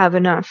have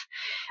enough.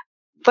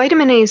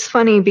 Vitamin A is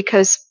funny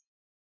because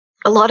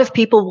a lot of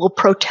people will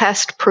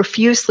protest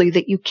profusely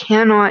that you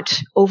cannot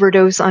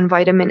overdose on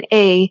vitamin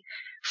A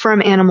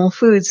from animal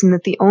foods, and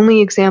that the only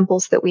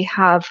examples that we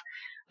have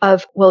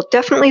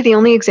definitely the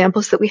only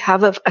examples that we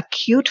have of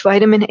acute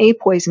vitamin A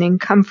poisoning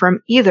come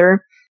from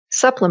either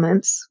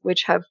supplements,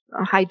 which have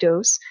a high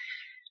dose,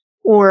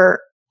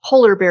 or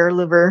polar bear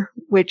liver,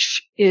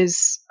 which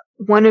is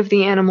one of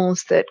the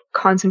animals that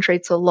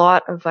concentrates a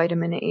lot of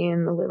vitamin A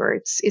in the liver.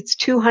 It's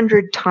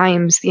 200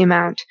 times the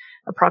amount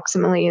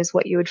approximately is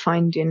what you would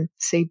find in,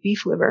 say,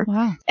 beef liver.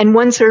 Wow. And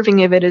one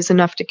serving of it is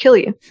enough to kill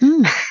you.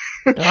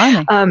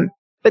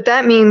 But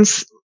that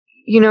means,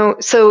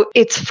 so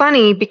it's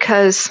funny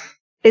because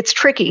it's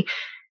tricky.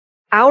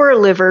 Our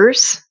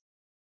livers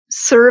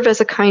serve as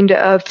a kind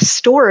of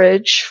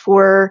storage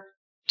for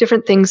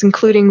different things,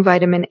 including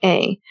vitamin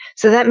A.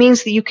 So that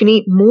means that you can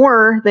eat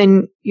more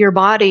than your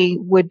body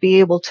would be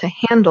able to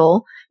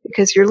handle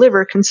because your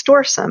liver can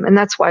store some. And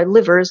that's why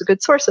liver is a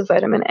good source of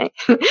vitamin A.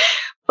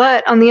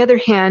 But on the other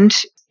hand,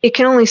 it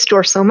can only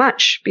store so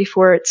much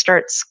before it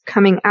starts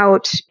coming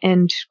out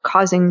and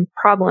causing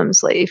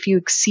problems, like if you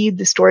exceed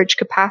the storage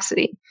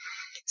capacity.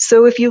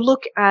 So if you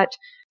look at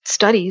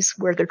studies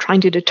where they're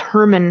trying to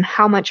determine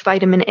how much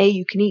vitamin A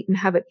you can eat and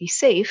have it be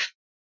safe,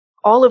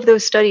 all of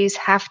those studies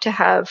have to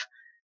have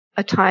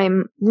a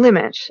time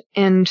limit.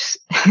 And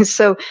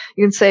so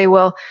you can say,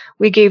 well,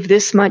 we gave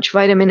this much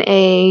vitamin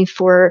A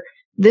for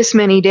this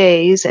many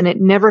days and it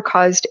never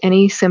caused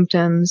any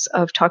symptoms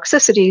of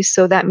toxicity.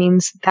 So that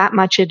means that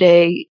much a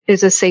day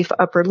is a safe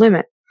upper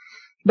limit.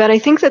 But I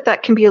think that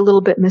that can be a little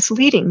bit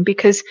misleading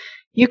because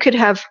you could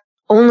have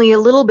only a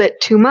little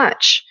bit too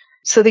much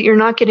so that you're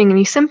not getting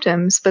any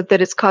symptoms, but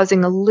that it's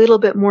causing a little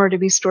bit more to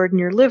be stored in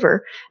your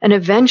liver. And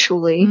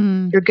eventually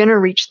you're going to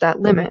reach that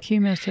limit.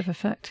 Cumulative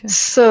effect. Yeah.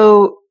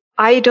 So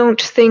I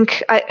don't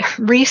think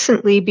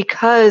recently,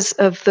 because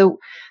of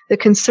the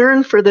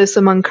concern for this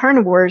among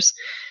carnivores,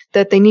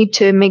 that they need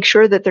to make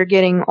sure that they're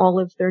getting all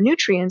of their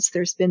nutrients,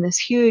 there's been this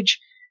huge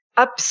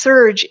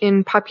upsurge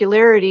in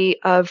popularity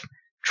of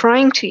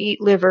trying to eat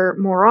liver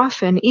more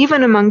often,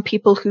 even among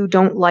people who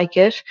don't like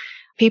it.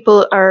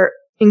 People are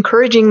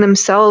encouraging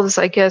themselves,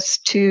 I guess,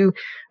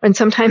 and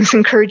sometimes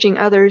encouraging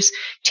others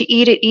to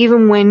eat it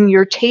even when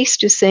your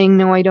taste is saying,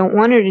 no, I don't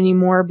want it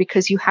anymore,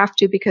 because you have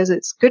to, because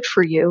it's good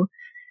for you.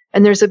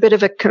 And there's a bit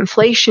of a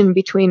conflation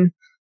between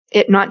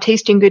it not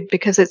tasting good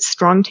because it's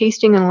strong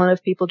tasting and a lot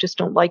of people just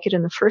don't like it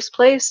in the first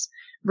place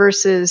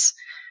versus,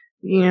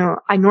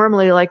 I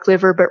normally like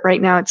liver, but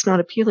right now it's not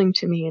appealing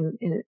to me.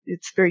 And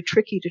it's very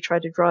tricky to try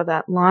to draw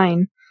that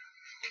line.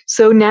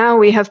 So now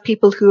we have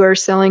people who are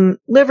selling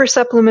liver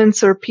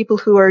supplements or people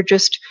who are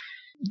just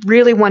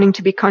really wanting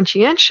to be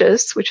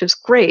conscientious, which is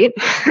great,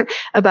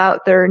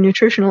 about their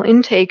nutritional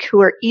intake,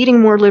 who are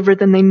eating more liver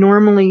than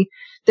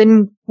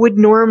would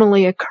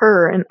normally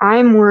occur. And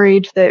I'm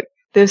worried that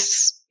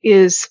this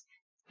is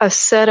a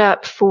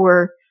setup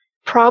for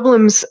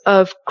problems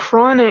of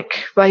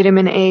chronic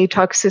vitamin A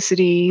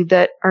toxicity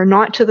that are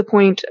not to the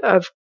point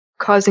of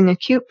causing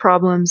acute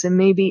problems and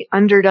maybe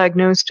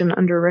underdiagnosed and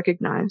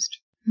underrecognized.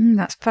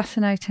 That's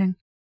fascinating.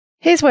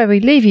 Here's where we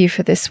leave you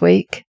for this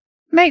week.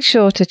 Make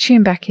sure to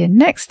tune back in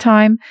next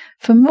time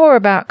for more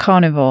about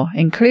carnivore,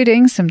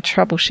 including some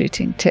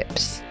troubleshooting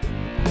tips.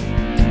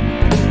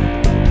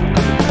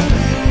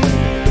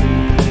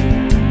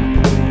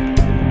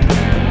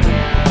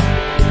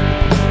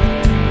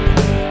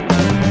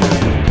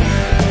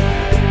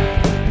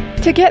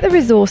 To get the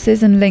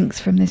resources and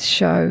links from this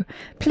show,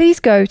 please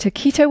go to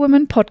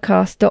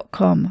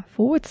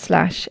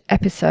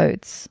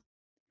ketowomanpodcast.com/episodes.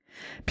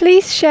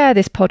 Please share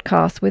this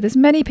podcast with as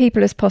many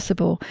people as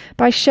possible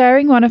by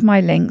sharing one of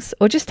my links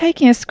or just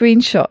taking a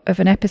screenshot of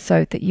an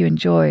episode that you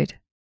enjoyed.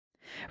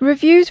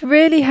 Reviews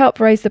really help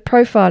raise the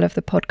profile of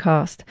the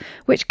podcast,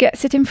 which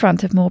gets it in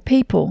front of more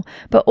people,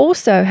 but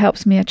also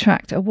helps me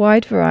attract a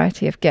wide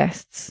variety of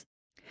guests.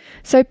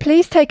 So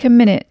please take a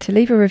minute to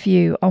leave a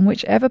review on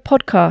whichever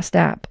podcast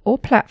app or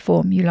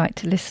platform you like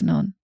to listen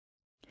on.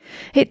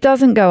 It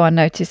doesn't go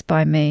unnoticed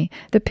by me,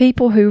 the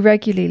people who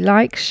regularly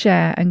like,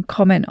 share and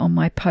comment on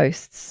my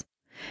posts.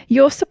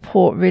 Your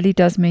support really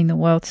does mean the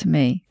world to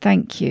me.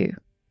 Thank you.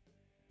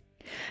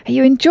 Are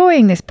you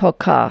enjoying this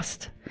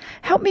podcast?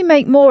 Help me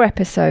make more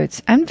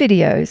episodes and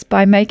videos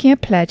by making a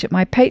pledge at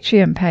my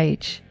Patreon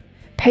page,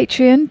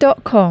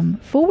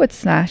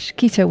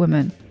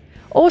 patreon.com/KetoWoman,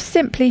 or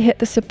simply hit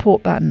the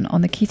support button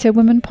on the Keto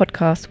Woman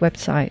Podcast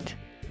website.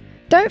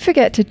 Don't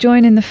forget to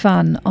join in the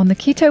fun on the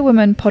Keto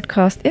Woman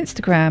Podcast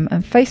Instagram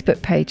and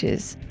Facebook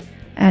pages,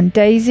 and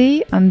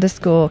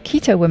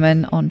Daisy_Keto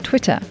Woman on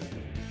Twitter.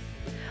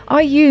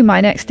 Are you my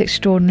next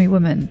extraordinary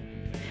woman?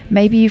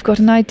 Maybe you've got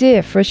an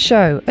idea for a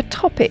show, a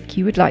topic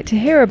you would like to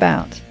hear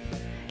about.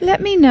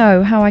 Let me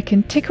know how I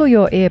can tickle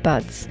your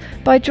earbuds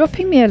by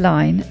dropping me a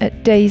line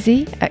at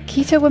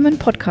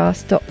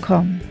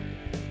daisy@ketowomanpodcast.com.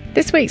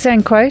 This week's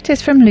end quote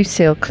is from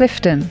Lucille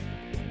Clifton.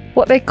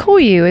 What they call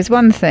you is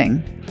one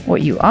thing.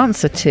 What you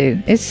answer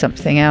to is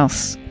something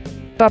else.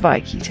 Bye-bye,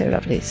 Keto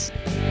Lovelies.